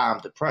with why I'm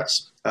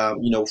depressed.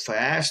 For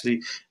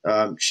Ashley,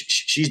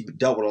 she's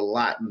dealt with a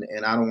lot,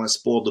 and I don't want to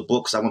spoil the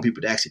book because I want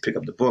people to actually pick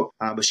up the book.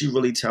 But she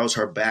really tells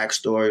her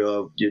backstory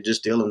of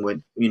just dealing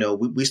with,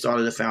 we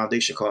started a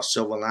foundation called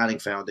Silver Lining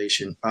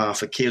Foundation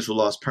for kids who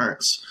lost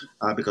parents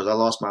because I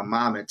lost my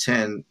mom at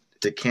 10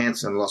 to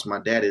cancer and lost my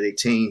dad at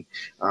 18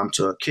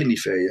 to a kidney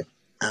failure.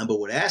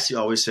 But what Ashley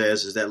always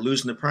says is that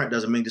losing a parent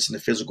doesn't mean just in the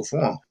physical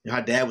form.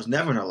 Her dad was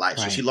never in her life,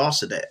 so she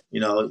lost a dad.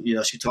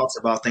 She talks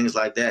about things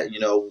like that.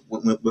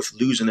 With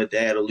losing a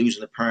dad or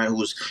losing a parent who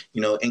was,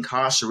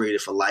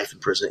 incarcerated for life in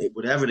prison,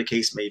 whatever the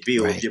case may be,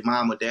 or if your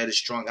mom or dad is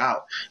strung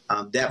out,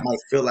 that might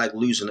feel like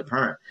losing a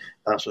parent.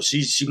 So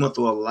she went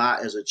through a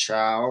lot as a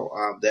child.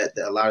 That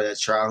a lot of that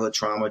childhood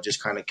trauma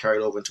just kind of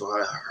carried over into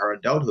her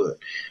adulthood.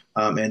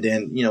 And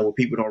then what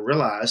people don't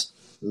realize.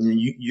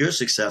 You're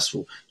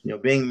successful.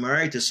 Being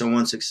married to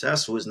someone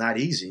successful is not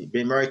easy.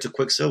 Being married to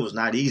Quicksilver is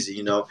not easy.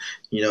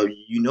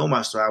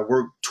 My story. I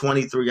worked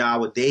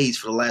 23-hour days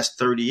for the last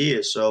 30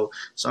 years. So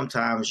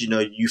sometimes,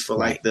 you feel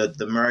like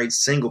the married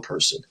single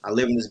person. I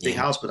live in this big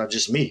house, but I'm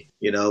just me.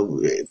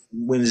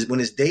 When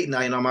it's date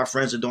night, my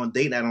friends are doing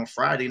date night on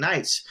Friday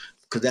nights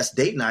because that's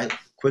date night.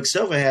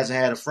 Quicksilver hasn't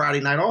had a Friday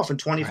night off in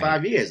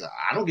 25 years.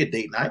 I don't get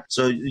date night.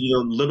 So,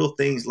 little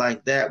things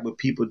like that where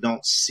people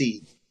don't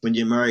see when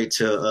you're married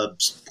to a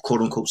quote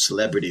unquote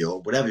celebrity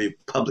or whatever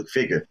public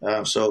figure.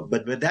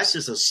 But that's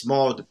just a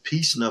small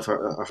piece of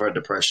her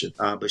depression.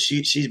 But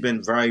she's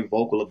been very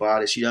vocal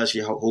about it. She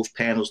hosts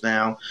panels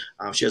now.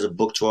 She has a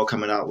book tour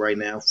coming out right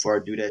now for her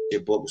Do That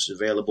Shit book, which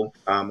is available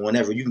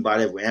whenever. You can buy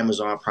it with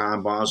Amazon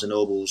Prime, Barnes and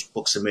Nobles,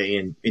 Books A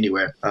Million,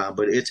 anywhere.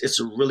 But it's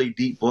a really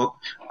deep book.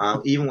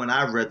 Even when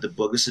I read the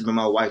book, this has been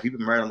my wife. We've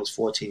been married almost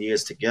 14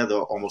 years together,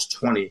 almost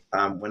 20.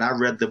 When I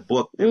read the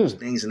book, there was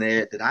things in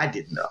there that I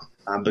didn't know.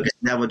 Because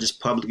never just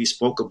publicly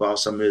spoke about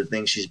some of the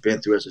things she's been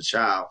through as a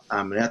child.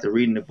 And after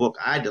reading the book,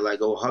 I had to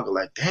go hug her,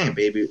 like, damn,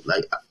 baby,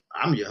 like,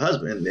 I'm your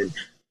husband. And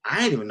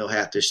I didn't even know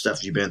half this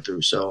stuff you've been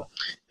through. So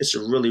it's a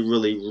really,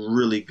 really,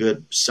 really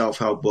good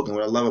self-help book. And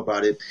what I love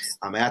about it,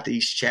 after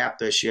each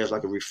chapter, she has a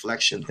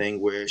reflection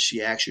thing where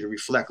she asks you to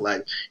reflect,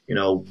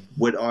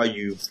 what are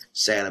you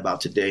sad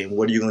about today? And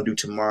what are you going to do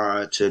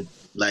tomorrow to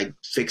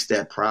fix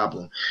that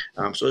problem?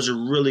 So it's a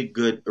really,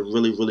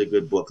 really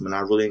good book. I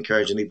really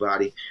encourage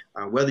anybody,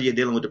 whether you're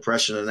dealing with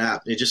depression or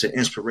not, it's just an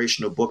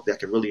inspirational book that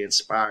can really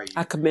inspire you.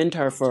 I commend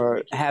her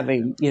for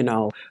having,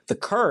 the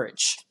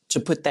courage to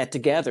put that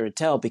together and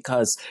tell,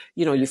 because,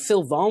 you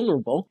feel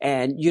vulnerable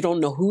and you don't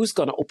know who's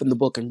going to open the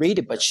book and read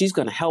it, but she's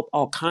going to help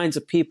all kinds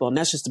of people. And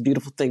that's just a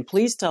beautiful thing.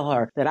 Please tell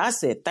her that I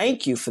said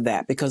thank you for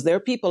that, because there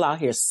are people out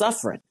here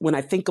suffering. When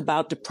I think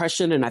about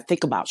depression and I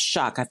think about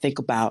shock, I think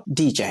about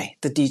the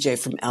DJ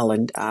from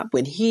Ellen.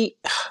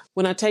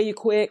 When I tell you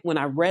quick, when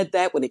I read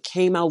that, when it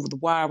came out over the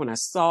wire, when I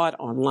saw it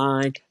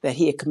online that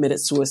he had committed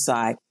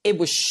suicide, it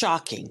was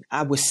shocking.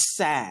 I was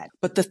sad.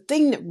 But the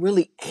thing that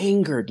really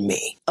angered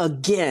me,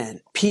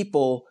 again,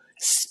 people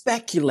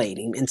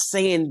speculating and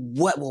saying,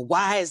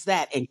 why is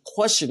that? And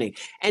questioning.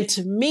 And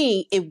to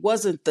me, it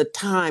wasn't the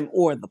time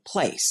or the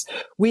place.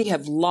 We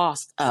have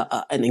lost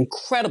an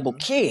incredible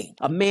king,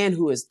 a man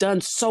who has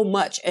done so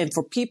much. And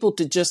for people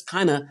to just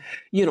kind of,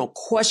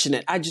 question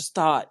it, I just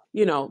thought,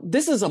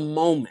 this is a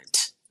moment.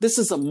 This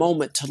is a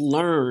moment to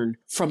learn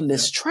from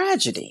this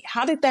tragedy.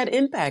 How did that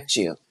impact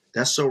you?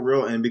 That's so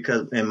real. And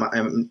because,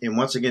 and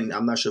once again,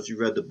 I'm not sure if you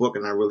read the book,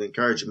 and I really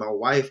encourage you. My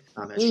wife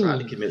has tried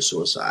to commit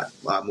suicide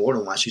more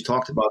than once. She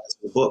talked about this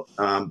in the book.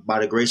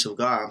 By the grace of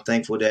God, I'm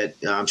thankful that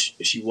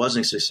she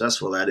wasn't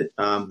successful at it.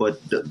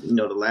 But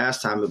the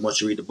last time, once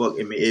you read the book,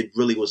 it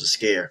really was a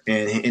scare.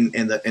 And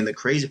the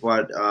crazy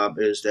part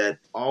is that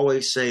I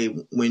always say,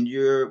 when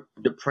your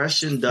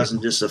depression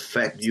doesn't just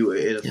affect you,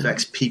 it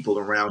affects people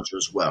around you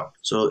as well.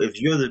 So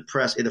if you're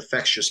depressed, it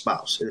affects your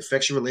spouse, it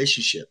affects your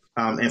relationship.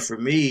 And for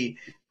me,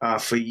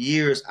 for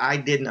years, I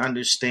didn't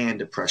understand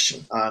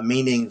depression,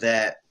 meaning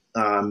that,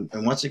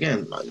 and once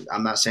again,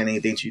 I'm not saying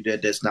anything to you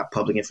that's not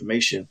public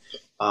information.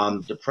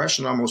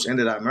 Depression almost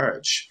ended our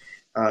marriage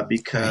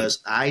because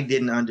I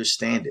didn't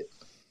understand it.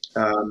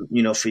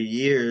 For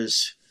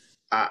years,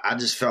 I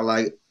just felt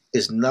like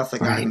it's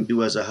nothing I can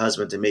do as a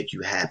husband to make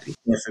you happy.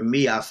 And for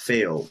me, I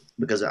failed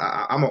because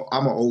I'm an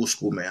old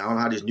school man. I don't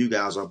know how these new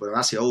guys are, but when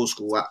I say old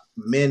school,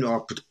 men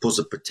are supposed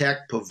to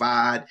protect,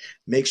 provide,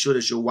 make sure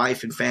that your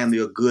wife and family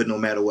are good no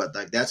matter what.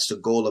 Like, that's the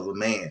goal of a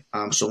man.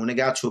 So when it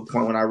got to a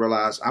point when I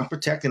realized I'm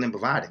protecting and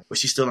providing, but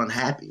she's still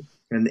unhappy.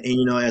 And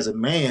as a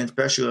man,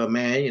 especially a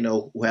man,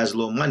 who has a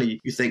little money,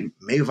 you think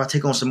maybe if I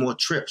take on some more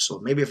trips, or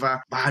maybe if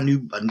I buy a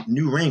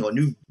new ring or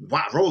new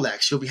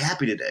Rolex, she'll be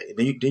happy today. And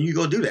then you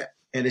go do that.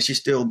 And then she's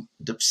still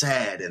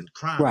sad and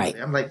crying. Right.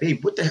 I'm like,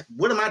 babe,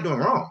 what am I doing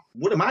wrong?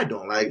 What am I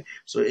doing? Like,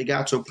 so it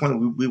got to a point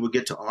where we would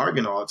get to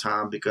arguing all the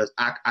time because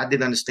I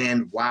didn't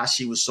understand why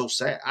she was so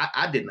sad.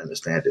 I didn't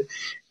understand it.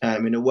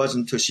 It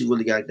wasn't until she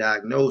really got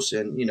diagnosed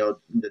and,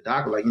 the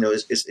doctor, like,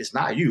 it's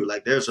not you.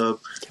 Like, there's an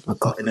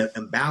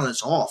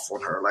imbalance off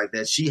on her, like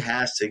that she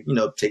has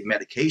to, take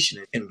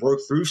medication and work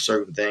through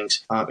certain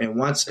things. And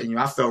once,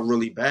 I felt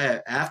really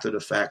bad after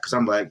the fact because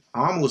I'm like,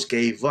 I almost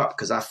gave up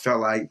because I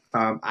felt like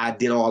I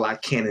did all I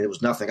can and there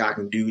was nothing I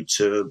can do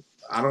to,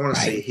 I don't want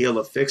to say heal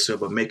or fix her,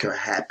 but make her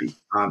happy.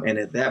 And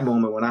at that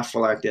moment, when I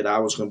felt like that I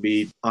was going to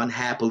be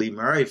unhappily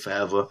married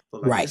forever,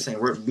 but like this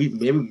ain't work.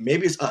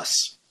 Maybe it's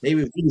us.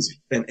 Maybe it's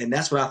easy. And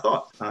that's what I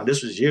thought.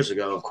 This was years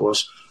ago, of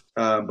course.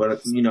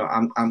 But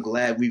I'm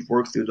glad we've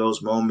worked through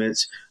those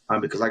moments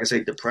because, like I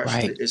say,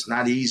 depression it's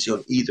not easy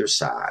on either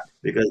side.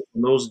 Because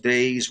in those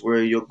days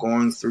where you're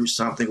going through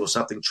something or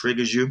something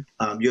triggers you,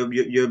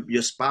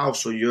 your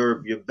spouse or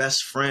your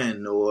best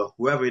friend or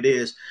whoever it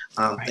is,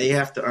 they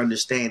have to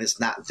understand it's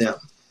not them.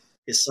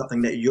 It's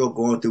something that you're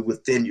going through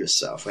within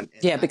yourself. And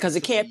because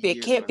it can't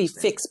be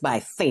fixed by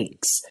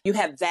things. You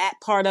have that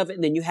part of it,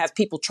 and then you have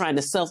people trying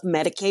to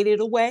self-medicate it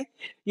away.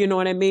 You know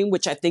what I mean?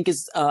 Which I think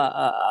is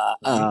a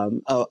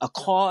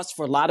cause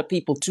for a lot of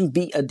people to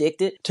be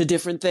addicted to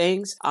different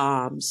things.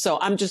 So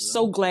I'm just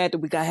so glad that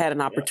we had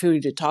an opportunity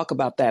to talk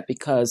about that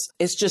because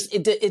it's just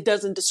it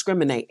doesn't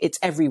discriminate. It's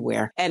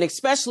everywhere, and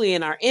especially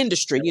in our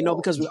industry,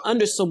 because we're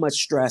under so much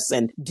stress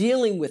and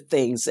dealing with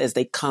things as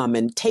they come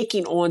and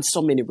taking on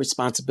so many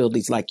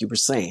responsibilities, like you were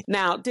saying.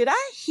 Now, did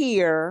I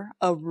hear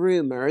a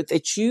rumor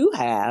that you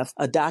have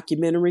a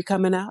documentary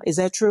coming out? Is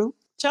that true?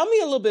 Tell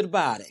me a little bit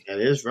about it. That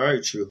is very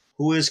true.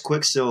 Who is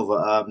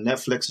Quicksilver?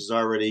 Netflix has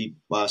already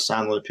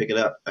signed on to pick it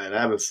up, and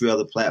I have a few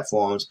other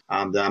platforms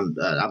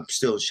that I'm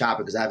still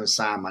shopping because I haven't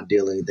signed my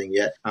deal or anything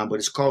yet. But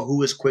it's called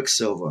Who is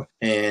Quicksilver?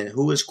 And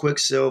Who is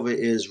Quicksilver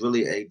is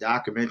really a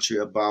documentary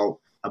about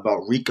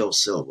Rico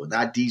Silva,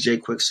 not DJ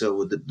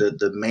Quicksilver,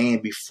 the man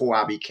before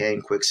I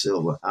became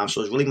Quicksilver.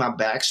 So it's really my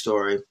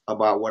backstory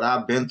about what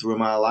I've been through in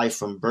my life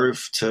from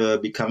birth to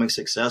becoming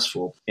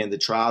successful and the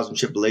trials and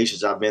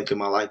tribulations I've been through in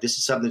my life. This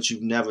is something that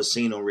you've never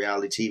seen on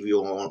reality TV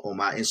or on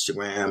my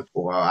Instagram,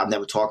 or I've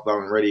never talked about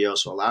on radio.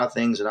 So a lot of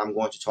things that I'm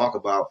going to talk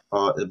about,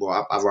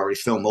 I've already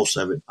filmed most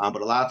of it, but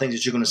a lot of things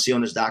that you're going to see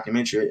on this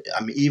documentary,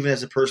 even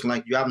as a person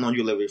like you, I've known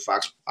you, Olivia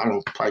Fox, I don't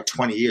know, probably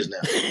 20 years now.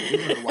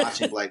 You're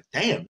watching like,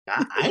 damn,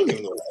 I ain't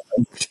even know that.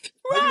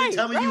 Why didn't you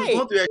tell me you was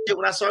going through that shit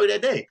when I saw you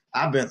that day?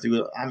 I've been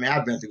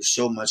through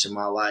so much in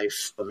my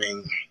life.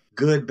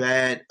 Good,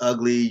 bad,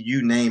 ugly,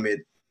 you name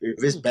it.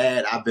 If it's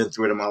bad, I've been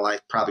through it in my life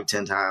probably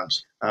 10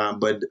 times.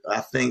 But I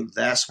think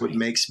that's what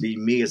makes me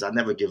me is I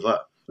never give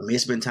up.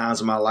 It's been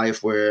times in my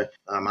life where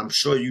I'm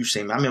sure you've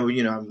seen me. I remember,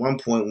 at one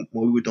point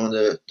when we were doing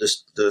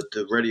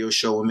the radio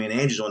show with me and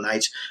Angels on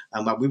nights,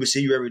 we would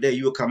see you every day.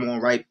 You would come on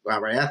right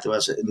after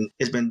us. And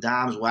it's been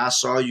times where I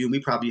saw you and we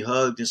probably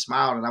hugged and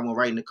smiled and I went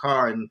right in the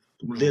car and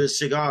lit a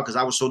cigar because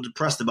I was so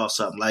depressed about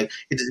something. Like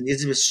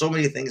it's been so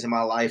many things in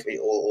my life,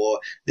 or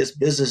this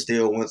business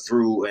deal went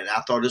through and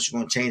I thought this was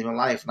going to change my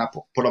life, and I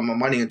put all my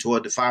money into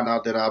it to find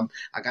out that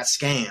I got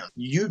scammed.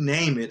 You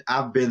name it,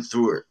 I've been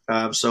through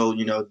it. So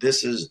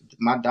this is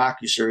my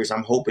docuseries.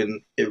 I'm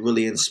hoping it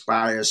really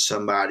inspires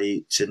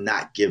somebody to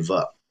not give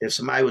up. If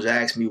somebody was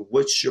asking me,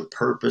 what's your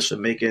purpose for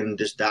making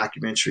this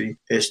documentary,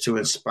 is to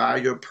inspire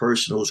your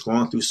person who's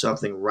going through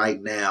something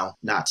right now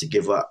not to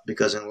give up.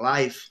 Because in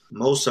life,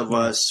 most of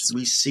us,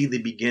 we see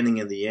the beginning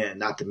and the end,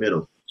 not the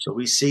middle. So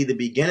we see the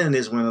beginning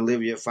is when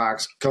Olivia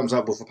Fox comes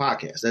up with a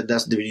podcast.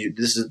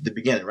 This is the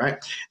beginning, right?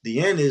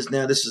 The end is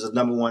now this is the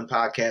 #1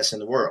 podcast in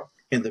the world.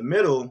 In the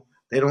middle,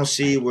 they don't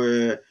see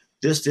where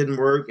this didn't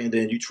work, and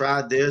then you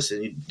tried this,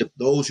 and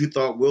those you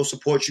thought will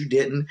support you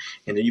didn't,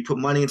 and then you put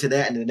money into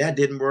that, and then that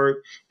didn't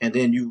work, and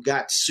then you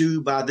got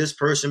sued by this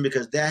person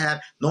because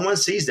no one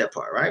sees that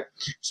part, right?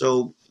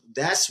 So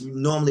that's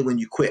normally when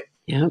you quit.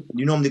 Yep.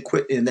 You normally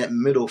quit in that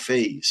middle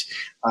phase.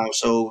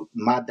 So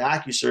my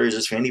docuseries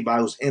is for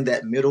anybody who's in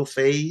that middle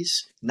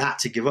phase not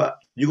to give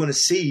up. You're going to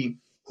see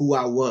who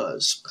I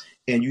was,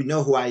 and you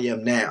know who I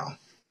am now.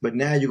 But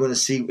now you're going to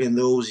see in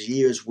those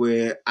years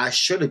where I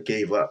should have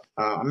gave up.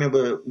 I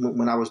remember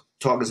when I was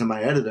talking to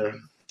my editor,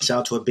 shout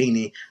out to a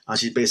beanie,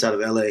 she's based out of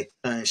LA,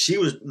 and she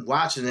was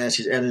watching that,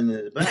 she's editing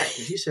in the back,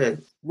 and she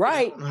said,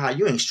 right, I don't know how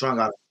you ain't strung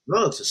out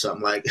drugs or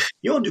something, like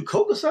you don't do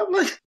coke or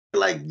something,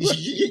 like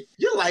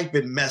your life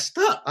been messed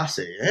up. I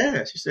said,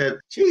 yeah. She said,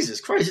 Jesus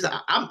Christ. She said,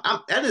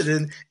 I'm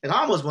editing and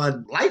I almost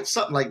want to light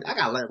something, like I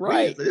got to let it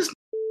breathe.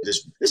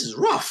 this is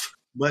rough.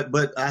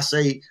 But I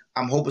say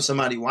I'm hoping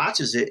somebody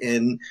watches it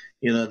and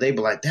they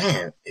be like,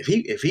 damn, if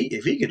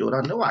he could do it,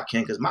 I know I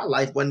can, because my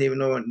life wasn't even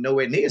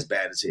nowhere near as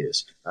bad as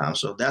his.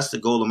 So that's the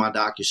goal of my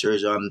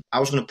docuseries. I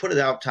was going to put it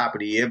out top of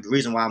the year. The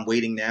reason why I'm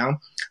waiting now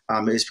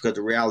is because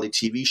the reality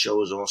TV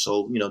show is on.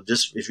 So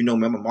just if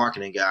I'm a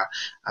marketing guy,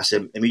 I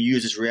said let me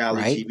use this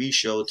reality TV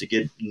show to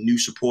get new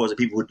supporters of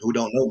people who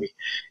don't know me,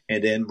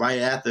 and then right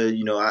after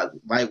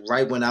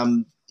right when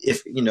I'm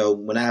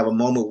when I have a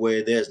moment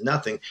where there's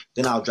nothing,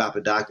 then I'll drop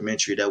a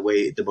documentary. That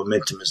way the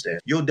momentum is there.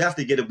 You'll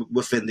definitely get it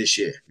within this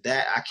year.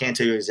 That I can't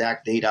tell you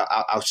exact date.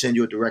 I'll send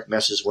you a direct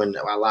message when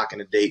I lock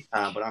in a date.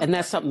 And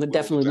that's something to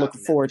definitely look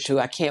forward to.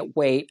 I can't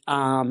wait.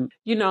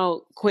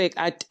 Quick,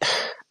 I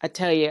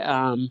tell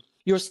you,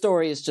 your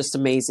story is just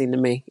amazing to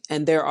me.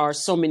 And there are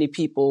so many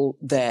people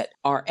that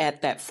are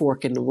at that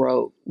fork in the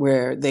road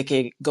where they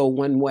can go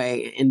one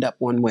way and end up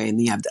one way and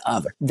then you have the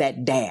other.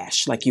 That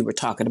dash, like you were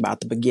talking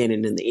about the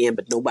beginning and the end,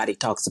 but nobody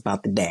talks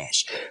about the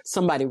dash.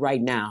 Somebody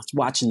right now is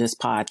watching this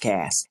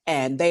podcast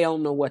and they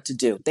don't know what to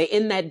do. They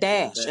in that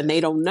dash and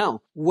they don't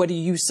know. What do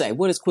you say?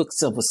 What does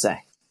Quicksilver say?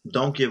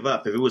 Don't give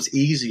up. If it was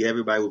easy,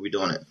 everybody would be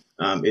doing it.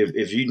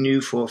 If you knew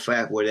for a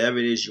fact whatever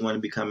it is you want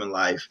to become in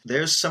life,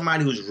 there's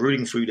somebody who's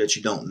rooting for you that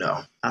you don't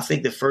know. I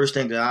think the first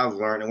thing that I've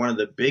learned, and one of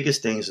the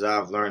biggest things that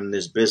I've learned in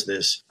this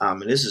business,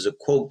 and this is a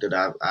quote that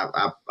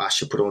I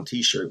should put on a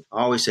T-shirt.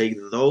 I always say,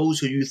 those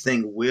who you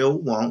think will,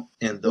 won't,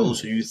 and those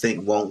who you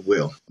think won't,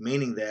 will.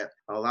 Meaning that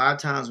a lot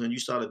of times when you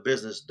start a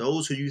business,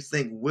 those who you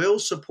think will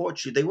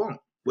support you, they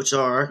won't. Which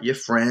are your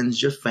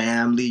friends, your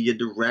family, your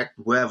direct,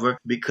 whoever.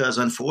 Because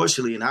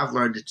unfortunately, and I've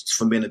learned it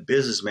from being a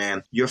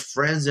businessman, your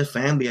friends and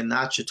family are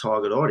not your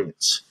target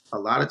audience. A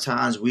lot of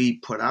times we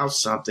put out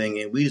something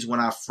and we just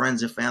want our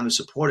friends and family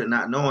support it,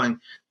 not knowing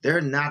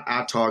they're not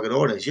our target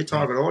audience. Your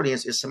target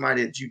audience is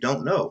somebody that you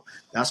don't know.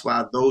 That's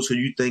why those who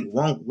you think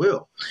won't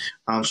will.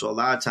 So a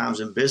lot of times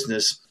in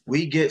business,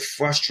 we get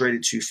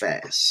frustrated too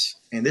fast.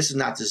 And this is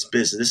not just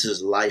business, this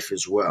is life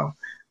as well.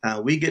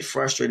 We get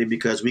frustrated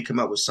because we come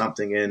up with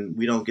something and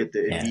we don't get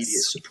the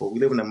immediate support. We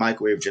live in a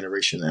microwave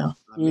generation now.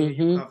 You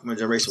come from a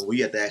generation where we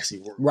have to actually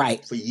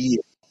work for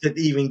years to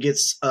even get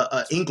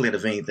an inkling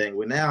of anything.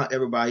 Well, now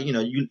everybody,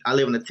 I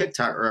live in a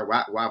TikTok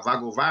era. If I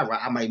go viral,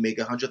 I might make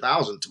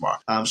 100,000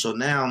 tomorrow. So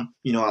now,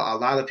 a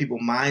lot of people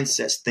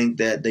mindsets think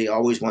that they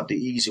always want the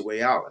easy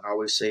way out. And I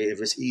always say, if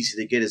it's easy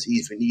to get, it's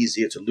even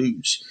easier to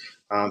lose.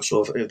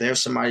 So if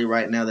there's somebody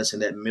right now that's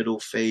in that middle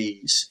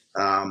phase,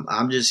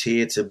 I'm just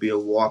here to be a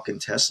walking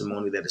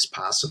testimony that it's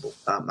possible.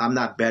 I'm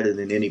not better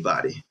than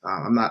anybody.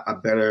 I'm not a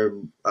better,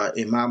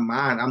 in my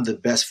mind, I'm the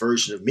best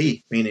version of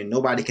me, meaning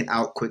nobody can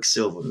out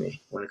Quicksilver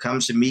me. When it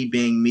comes to me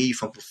being me,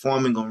 from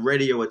performing on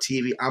radio or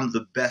TV, I'm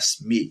the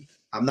best me.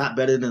 I'm not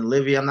better than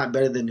Olivia. I'm not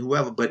better than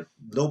whoever, but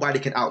nobody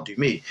can outdo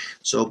me.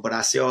 So, but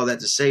I say all that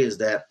to say is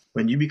that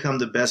when you become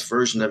the best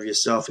version of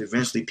yourself,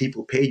 eventually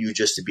people pay you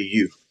just to be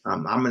you.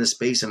 I'm in a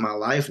space in my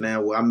life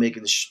now where I'm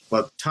making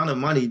a ton of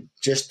money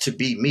just to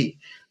be me.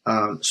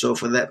 So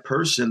for that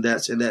person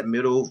that's in that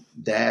middle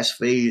dash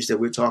phase that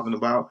we're talking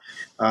about,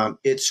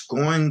 it's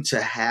going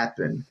to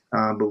happen.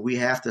 But we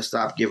have to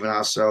stop giving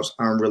ourselves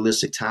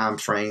unrealistic time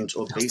frames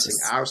or basing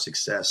our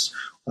success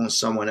on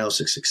someone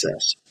else's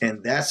success.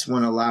 And that's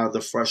when a lot of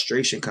the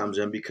frustration comes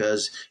in,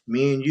 because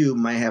me and you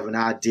might have an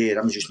idea.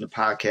 I'm using the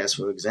podcast,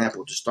 for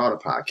example, to start a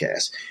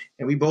podcast.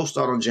 And we both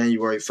start on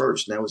January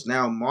 1st. Now it's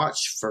now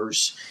March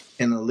 1st,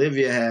 and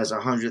Olivia has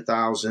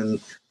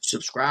 100,000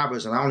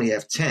 subscribers, and I only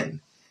have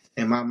 10.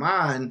 In my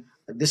mind,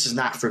 this is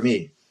not for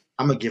me.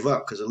 I'm going to give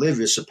up because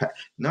Olivia surpassed.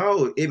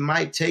 No, it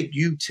might take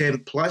you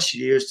 10 plus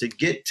years to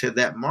get to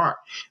that mark.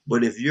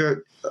 But if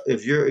you're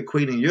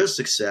equating your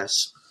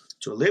success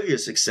to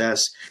Olivia's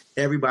success,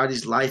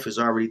 everybody's life is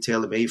already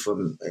tailor-made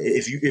from.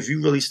 If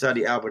you really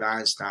study Albert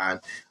Einstein,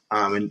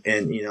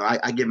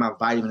 I get my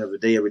vitamin of the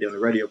day every day on the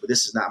radio, but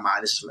this is not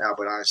mine. This is from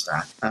Albert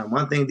Einstein.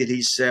 One thing that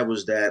he said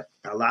was that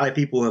a lot of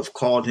people have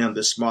called him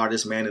the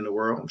smartest man in the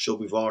world. I'm sure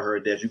we've all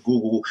heard that. If you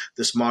Google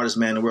the smartest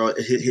man in the world,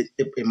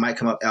 it might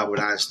come up Albert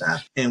Einstein.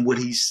 And what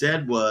he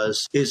said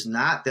was, it's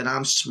not that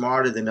I'm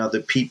smarter than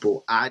other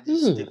people. I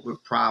just stick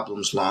with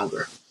problems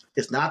longer.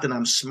 It's not that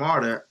I'm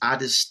smarter. I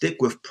just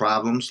stick with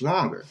problems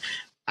longer.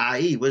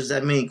 I.e., what does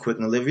that mean, Quick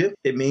and Olivia?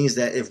 It means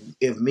that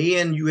if me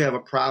and you have a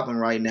problem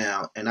right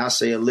now, and I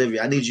say,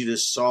 Olivia, I need you to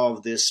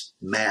solve this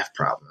math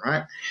problem,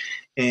 right?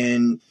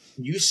 And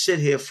you sit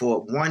here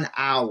for 1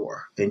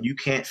 hour and you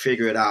can't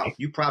figure it out,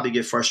 you probably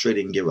get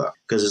frustrated and give up,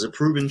 because it's a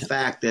proven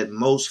fact that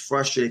most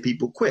frustrated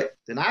people quit.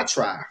 Then I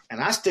try and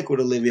I stick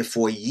with Olivia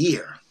for a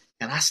year.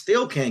 And I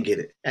still can't get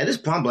it. At this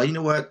point, I'm like, you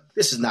know what?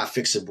 This is not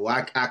fixable.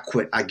 I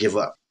quit. I give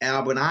up.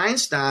 Albert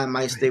Einstein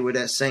might stay with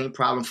that same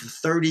problem for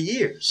 30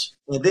 years.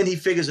 And then he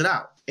figures it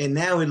out. And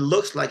now it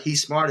looks like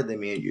he's smarter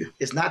than me and you.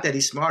 It's not that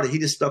he's smarter. He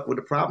just stuck with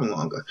the problem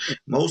longer.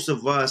 Most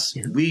of us,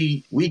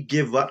 we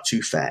give up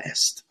too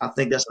fast. I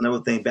think that's another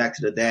thing, back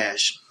to the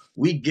dash.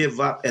 We give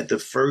up at the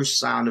first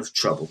sign of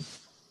trouble.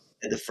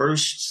 At the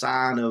first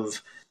sign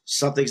of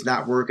something's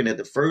not working, at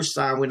the first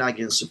sign we're not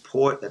getting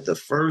support, at the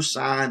first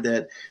sign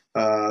that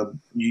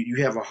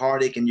you have a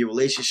heartache in your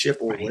relationship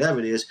or whatever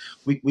it is,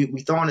 we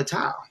throw in the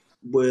towel.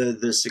 With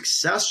the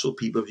successful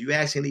people, if you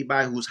ask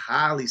anybody who's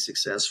highly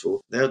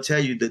successful, they'll tell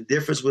you the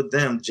difference with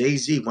them.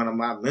 Jay-Z, one of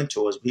my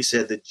mentors, he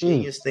said the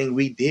genius thing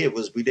we did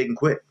was we didn't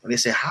quit. And they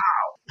say,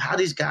 how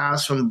these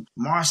guys from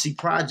Marcy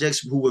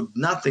Projects who were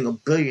nothing, are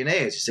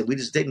billionaires? He said, we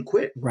just didn't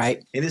quit.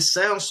 Right. And it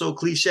sounds so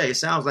cliche. It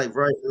sounds like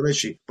very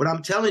cliche. But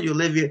I'm telling you,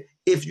 Olivia,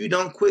 if you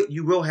don't quit,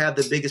 you will have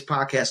the biggest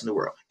podcast in the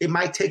world. It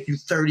might take you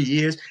 30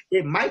 years.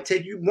 It might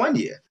take you 1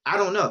 year. I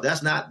don't know.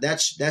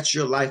 That's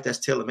your life. That's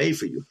tailor-made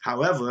for you.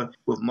 However,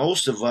 with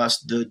most of us,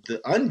 the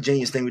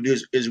ungenius thing we do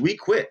is we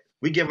quit.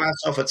 We give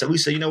ourselves a time. We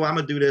say, you know what, I'm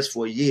going to do this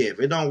for a year. If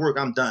it don't work,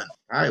 I'm done.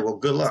 All right, well,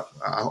 good luck.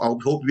 I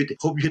hope you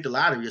hit the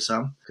lottery or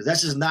something, because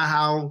that's just not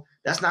how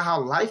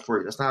life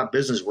works. That's not how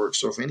business works.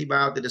 So for anybody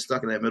out there that's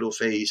stuck in that middle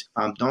phase,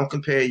 don't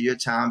compare your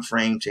time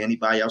frame to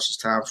anybody else's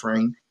time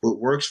frame. What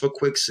works for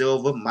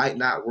Quicksilver might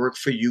not work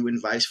for you,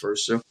 and vice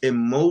versa. And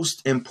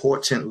most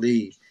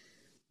importantly,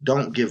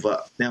 don't give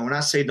up. Now, when I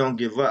say don't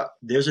give up,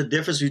 there's a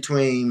difference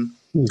between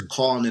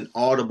calling an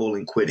audible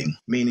and quitting,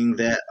 meaning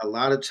that a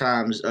lot of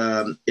times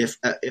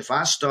if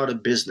I start a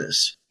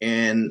business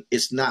and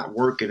it's not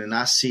working and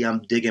I see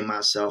I'm digging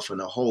myself in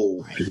a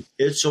hole,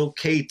 it's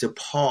okay to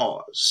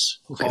pause,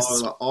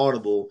 call an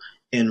audible,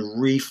 and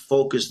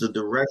refocus the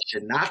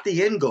direction, not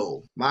the end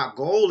goal. My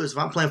goal is, if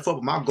I'm playing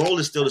football, my goal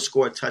is still to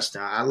score a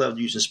touchdown. I love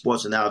using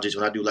sports analogies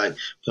when I do like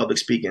public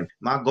speaking.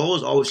 My goal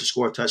is always to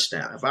score a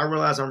touchdown. If I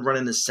realize I'm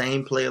running the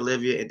same play,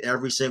 Olivia, and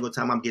every single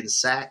time I'm getting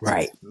sacked,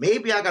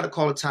 maybe I got to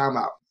call a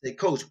timeout. Say,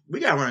 coach, we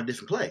got to run a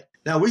different play.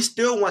 Now, we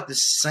still want the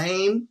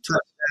same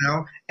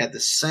touchdown at the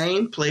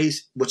same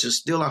place, which is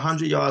still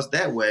 100 yards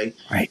that way.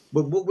 Right.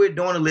 But what we're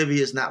doing,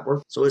 Olivia, is not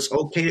working. So it's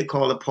okay to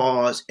call a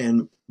pause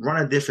and run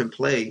a different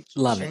play.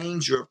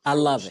 Change your approach. I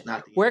love it.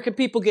 Where can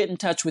people get in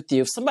touch with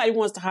you? If somebody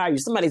wants to hire you,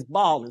 somebody's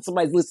balling,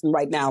 somebody's listening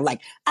right now,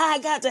 like, I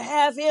got to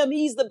have him.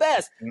 He's the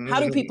best. How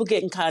do people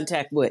get in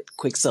contact with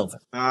Quicksilver?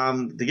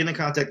 To get in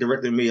contact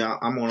directly with me,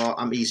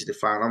 I'm easy to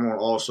find. I'm on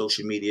all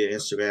social media,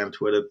 Instagram,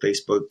 Twitter,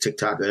 Facebook,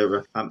 TikTok,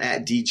 whatever. I'm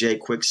at DJ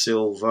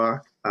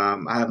Quicksilver.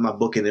 I have my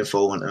booking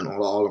info on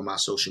all of my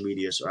social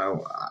media,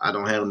 so I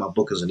don't handle my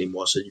bookings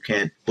anymore, so you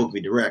can't book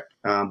me direct.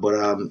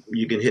 But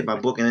you can hit my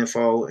booking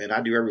info, and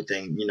I do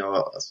everything,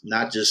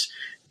 not just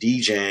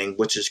DJing,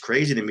 which is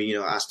crazy to me.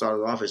 I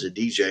started off as a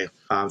DJ.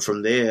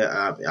 From there,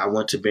 I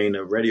went to being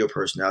a radio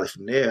personality.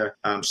 From there,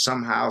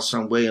 somehow,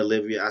 some way,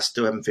 Olivia, I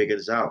still haven't figured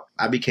this out.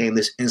 I became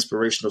this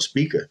inspirational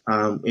speaker.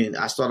 And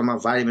I started my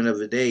vitamin of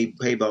the day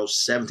probably about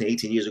 17,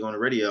 18 years ago on the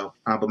radio.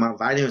 But my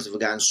vitamins have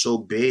gotten so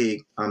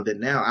big that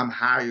now I'm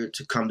hired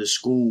to come to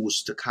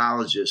schools, to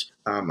colleges.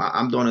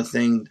 I'm doing a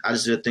thing. I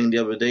just did a thing the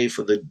other day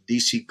for the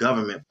DC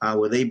government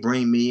where they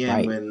bring me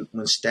in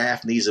when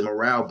staff needs a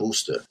morale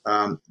booster.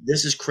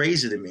 This is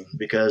crazy to me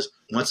because,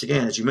 once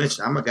again, as you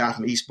mentioned, I'm a guy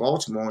from East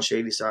Baltimore on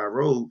Shady Side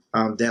Road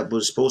that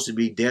was supposed to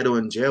be dead or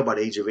in jail by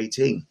the age of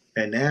 18.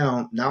 And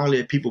now, not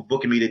only are people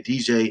booking me to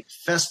DJ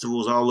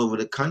festivals all over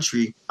the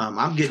country,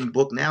 I'm getting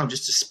booked now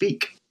just to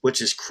speak, which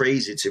is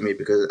crazy to me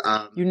because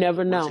you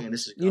never know.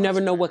 You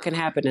never know what can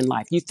happen in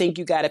life. You think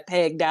you got it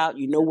pegged out,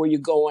 you know where you're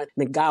going,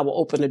 and then God will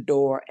open the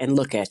door and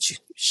look at you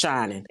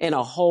shining in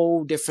a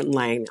whole different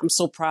lane. I'm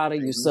so proud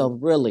of yourself,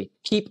 really.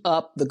 Keep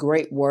up the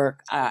great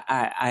work.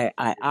 I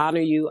honor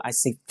you. I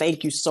say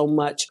thank you so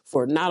much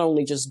for not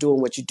only just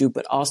doing what you do,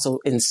 but also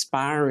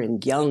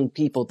inspiring young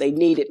people. They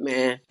need it,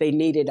 man. They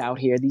need it out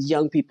here. These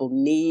young people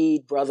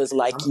need brothers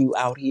like you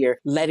out here,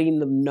 letting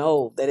them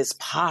know that it's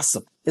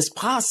possible. It's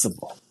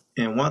possible.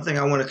 And one thing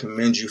I want to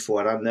commend you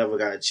for, and I've never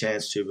got a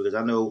chance to, because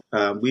I know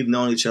we've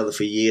known each other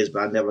for years,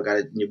 but I never got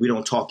it. We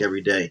don't talk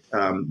every day.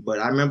 But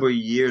I remember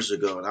years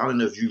ago, and I don't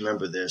know if you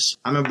remember this.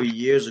 I remember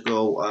years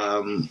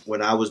ago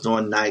when I was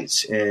doing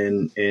nights,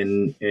 and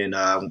me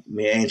and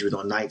Andrew were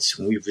doing nights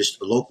when we were just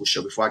a local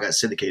show before I got a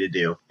syndicated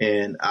deal.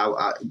 And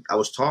I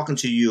was talking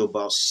to you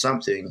about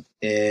something.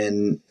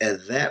 And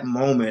at that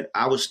moment,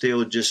 I was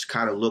still just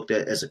kind of looked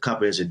at as a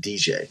company, as a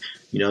DJ.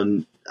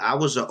 I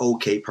was an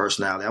okay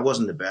personality. I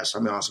wasn't the best.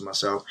 I'm honest with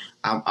myself.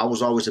 I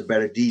was always a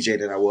better DJ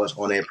than I was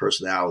on air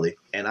personality.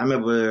 And I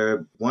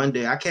remember one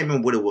day, I can't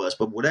remember what it was,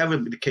 but whatever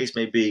the case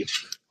may be,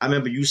 I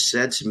remember you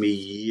said to me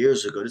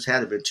years ago, this had to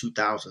have been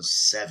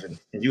 2007,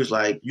 and you was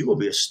like, you're going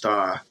to be a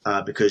star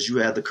because you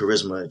have the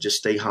charisma. Just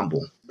stay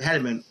humble. It had to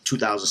have been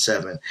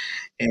 2007.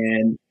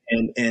 And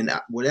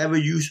whatever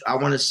you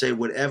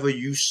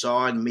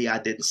saw in me, I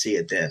didn't see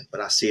it then, but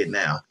I see it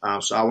now.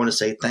 So I want to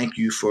say thank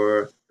you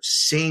for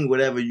seeing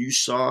whatever you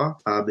saw,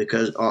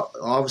 because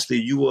obviously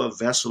you were a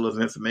vessel of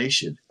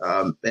information.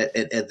 At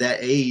that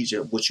age,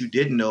 what you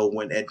didn't know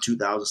when at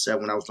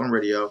 2007, when I was on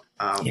radio,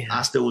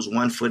 I still was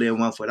 1 foot in,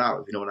 1 foot out,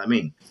 if you know what I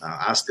mean.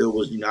 I still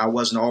was, I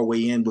wasn't all the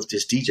way in with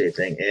this DJ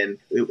thing. And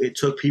it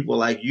took people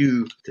like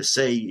you to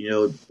say,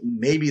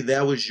 maybe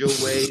that was your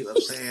way of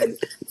saying,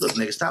 look,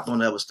 nigga, stop on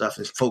the other stuff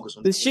and focus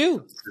on this.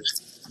 You.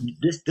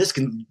 This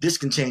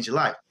can change your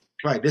life.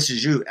 Right. This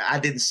is you. I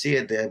didn't see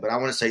it there, but I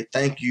want to say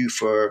thank you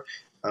for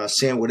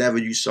seeing whatever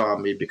you saw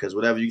in me, because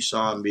whatever you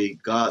saw in me,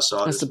 God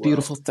saw it That's as a well.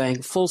 beautiful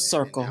thing. Full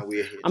circle. Now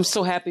we're here. I'm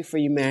so happy for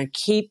you, man.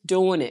 Keep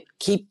doing it.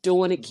 Keep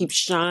doing it. Keep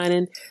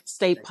shining.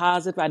 Stay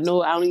positive. I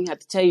know I don't even have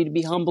to tell you to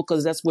be humble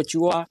because that's what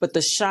you are, but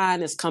the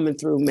shine is coming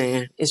through,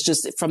 man. It's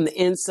just from the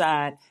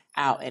inside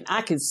out, and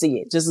I can see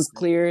it just as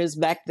clear as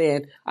back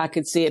then. I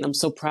could see it, and I'm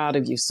so proud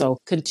of you. So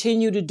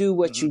continue to do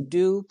what you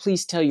do.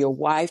 Please tell your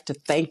wife to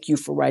thank you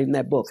for writing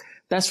that book.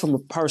 That's from a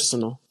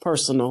personal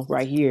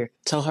right here.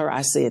 Tell her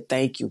I said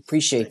thank you.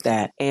 Appreciate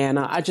that. And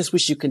I just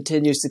wish you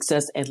continued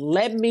success, and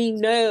let me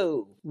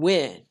know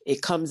when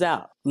it comes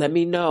out. Let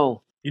me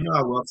know. You know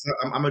I will.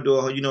 I'm gonna do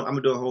a whole, I'm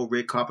gonna do a whole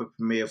red carpet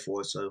premiere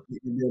for it. So you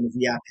can be on the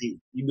VIP.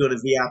 You can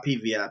be on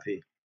the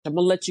VIP. I'm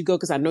going to let you go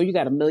because I know you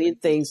got a million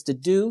things to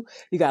do.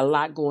 You got a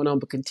lot going on,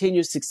 but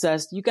continued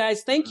success. You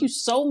guys, thank you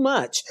so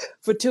much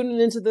for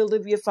tuning into the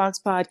Olivia Fox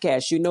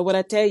podcast. You know what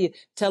I tell you?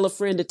 Tell a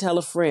friend to tell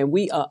a friend.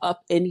 We are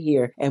up in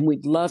here and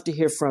we'd love to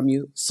hear from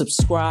you.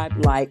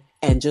 Subscribe, like,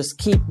 and just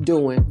keep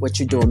doing what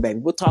you're doing, baby.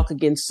 We'll talk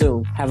again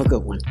soon. Have a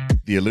good one.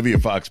 The Olivia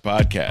Fox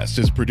podcast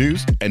is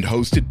produced and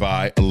hosted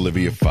by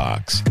Olivia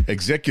Fox.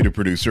 Executive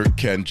producer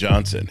Ken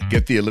Johnson.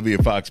 Get the Olivia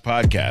Fox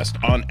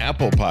podcast on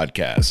Apple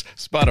Podcasts,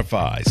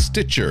 Spotify,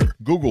 Stitcher,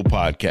 Google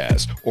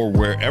Podcasts, or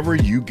wherever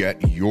you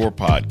get your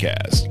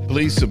podcast.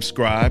 Please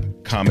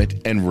subscribe, comment,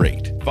 and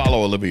rate.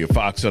 Follow Olivia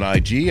Fox on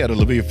IG at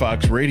Olivia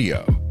Fox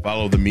Radio.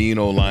 Follow the Mean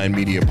Old Line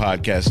Media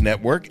Podcast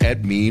Network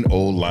at Mean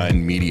Old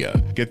Line Media.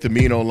 Get the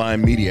Mean Old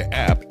Line Media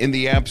app in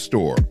the App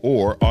Store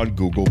or on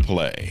Google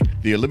Play.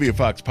 The Olivia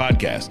Fox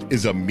Podcast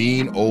is a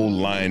Mean Old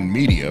Line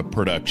Media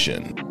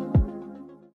production.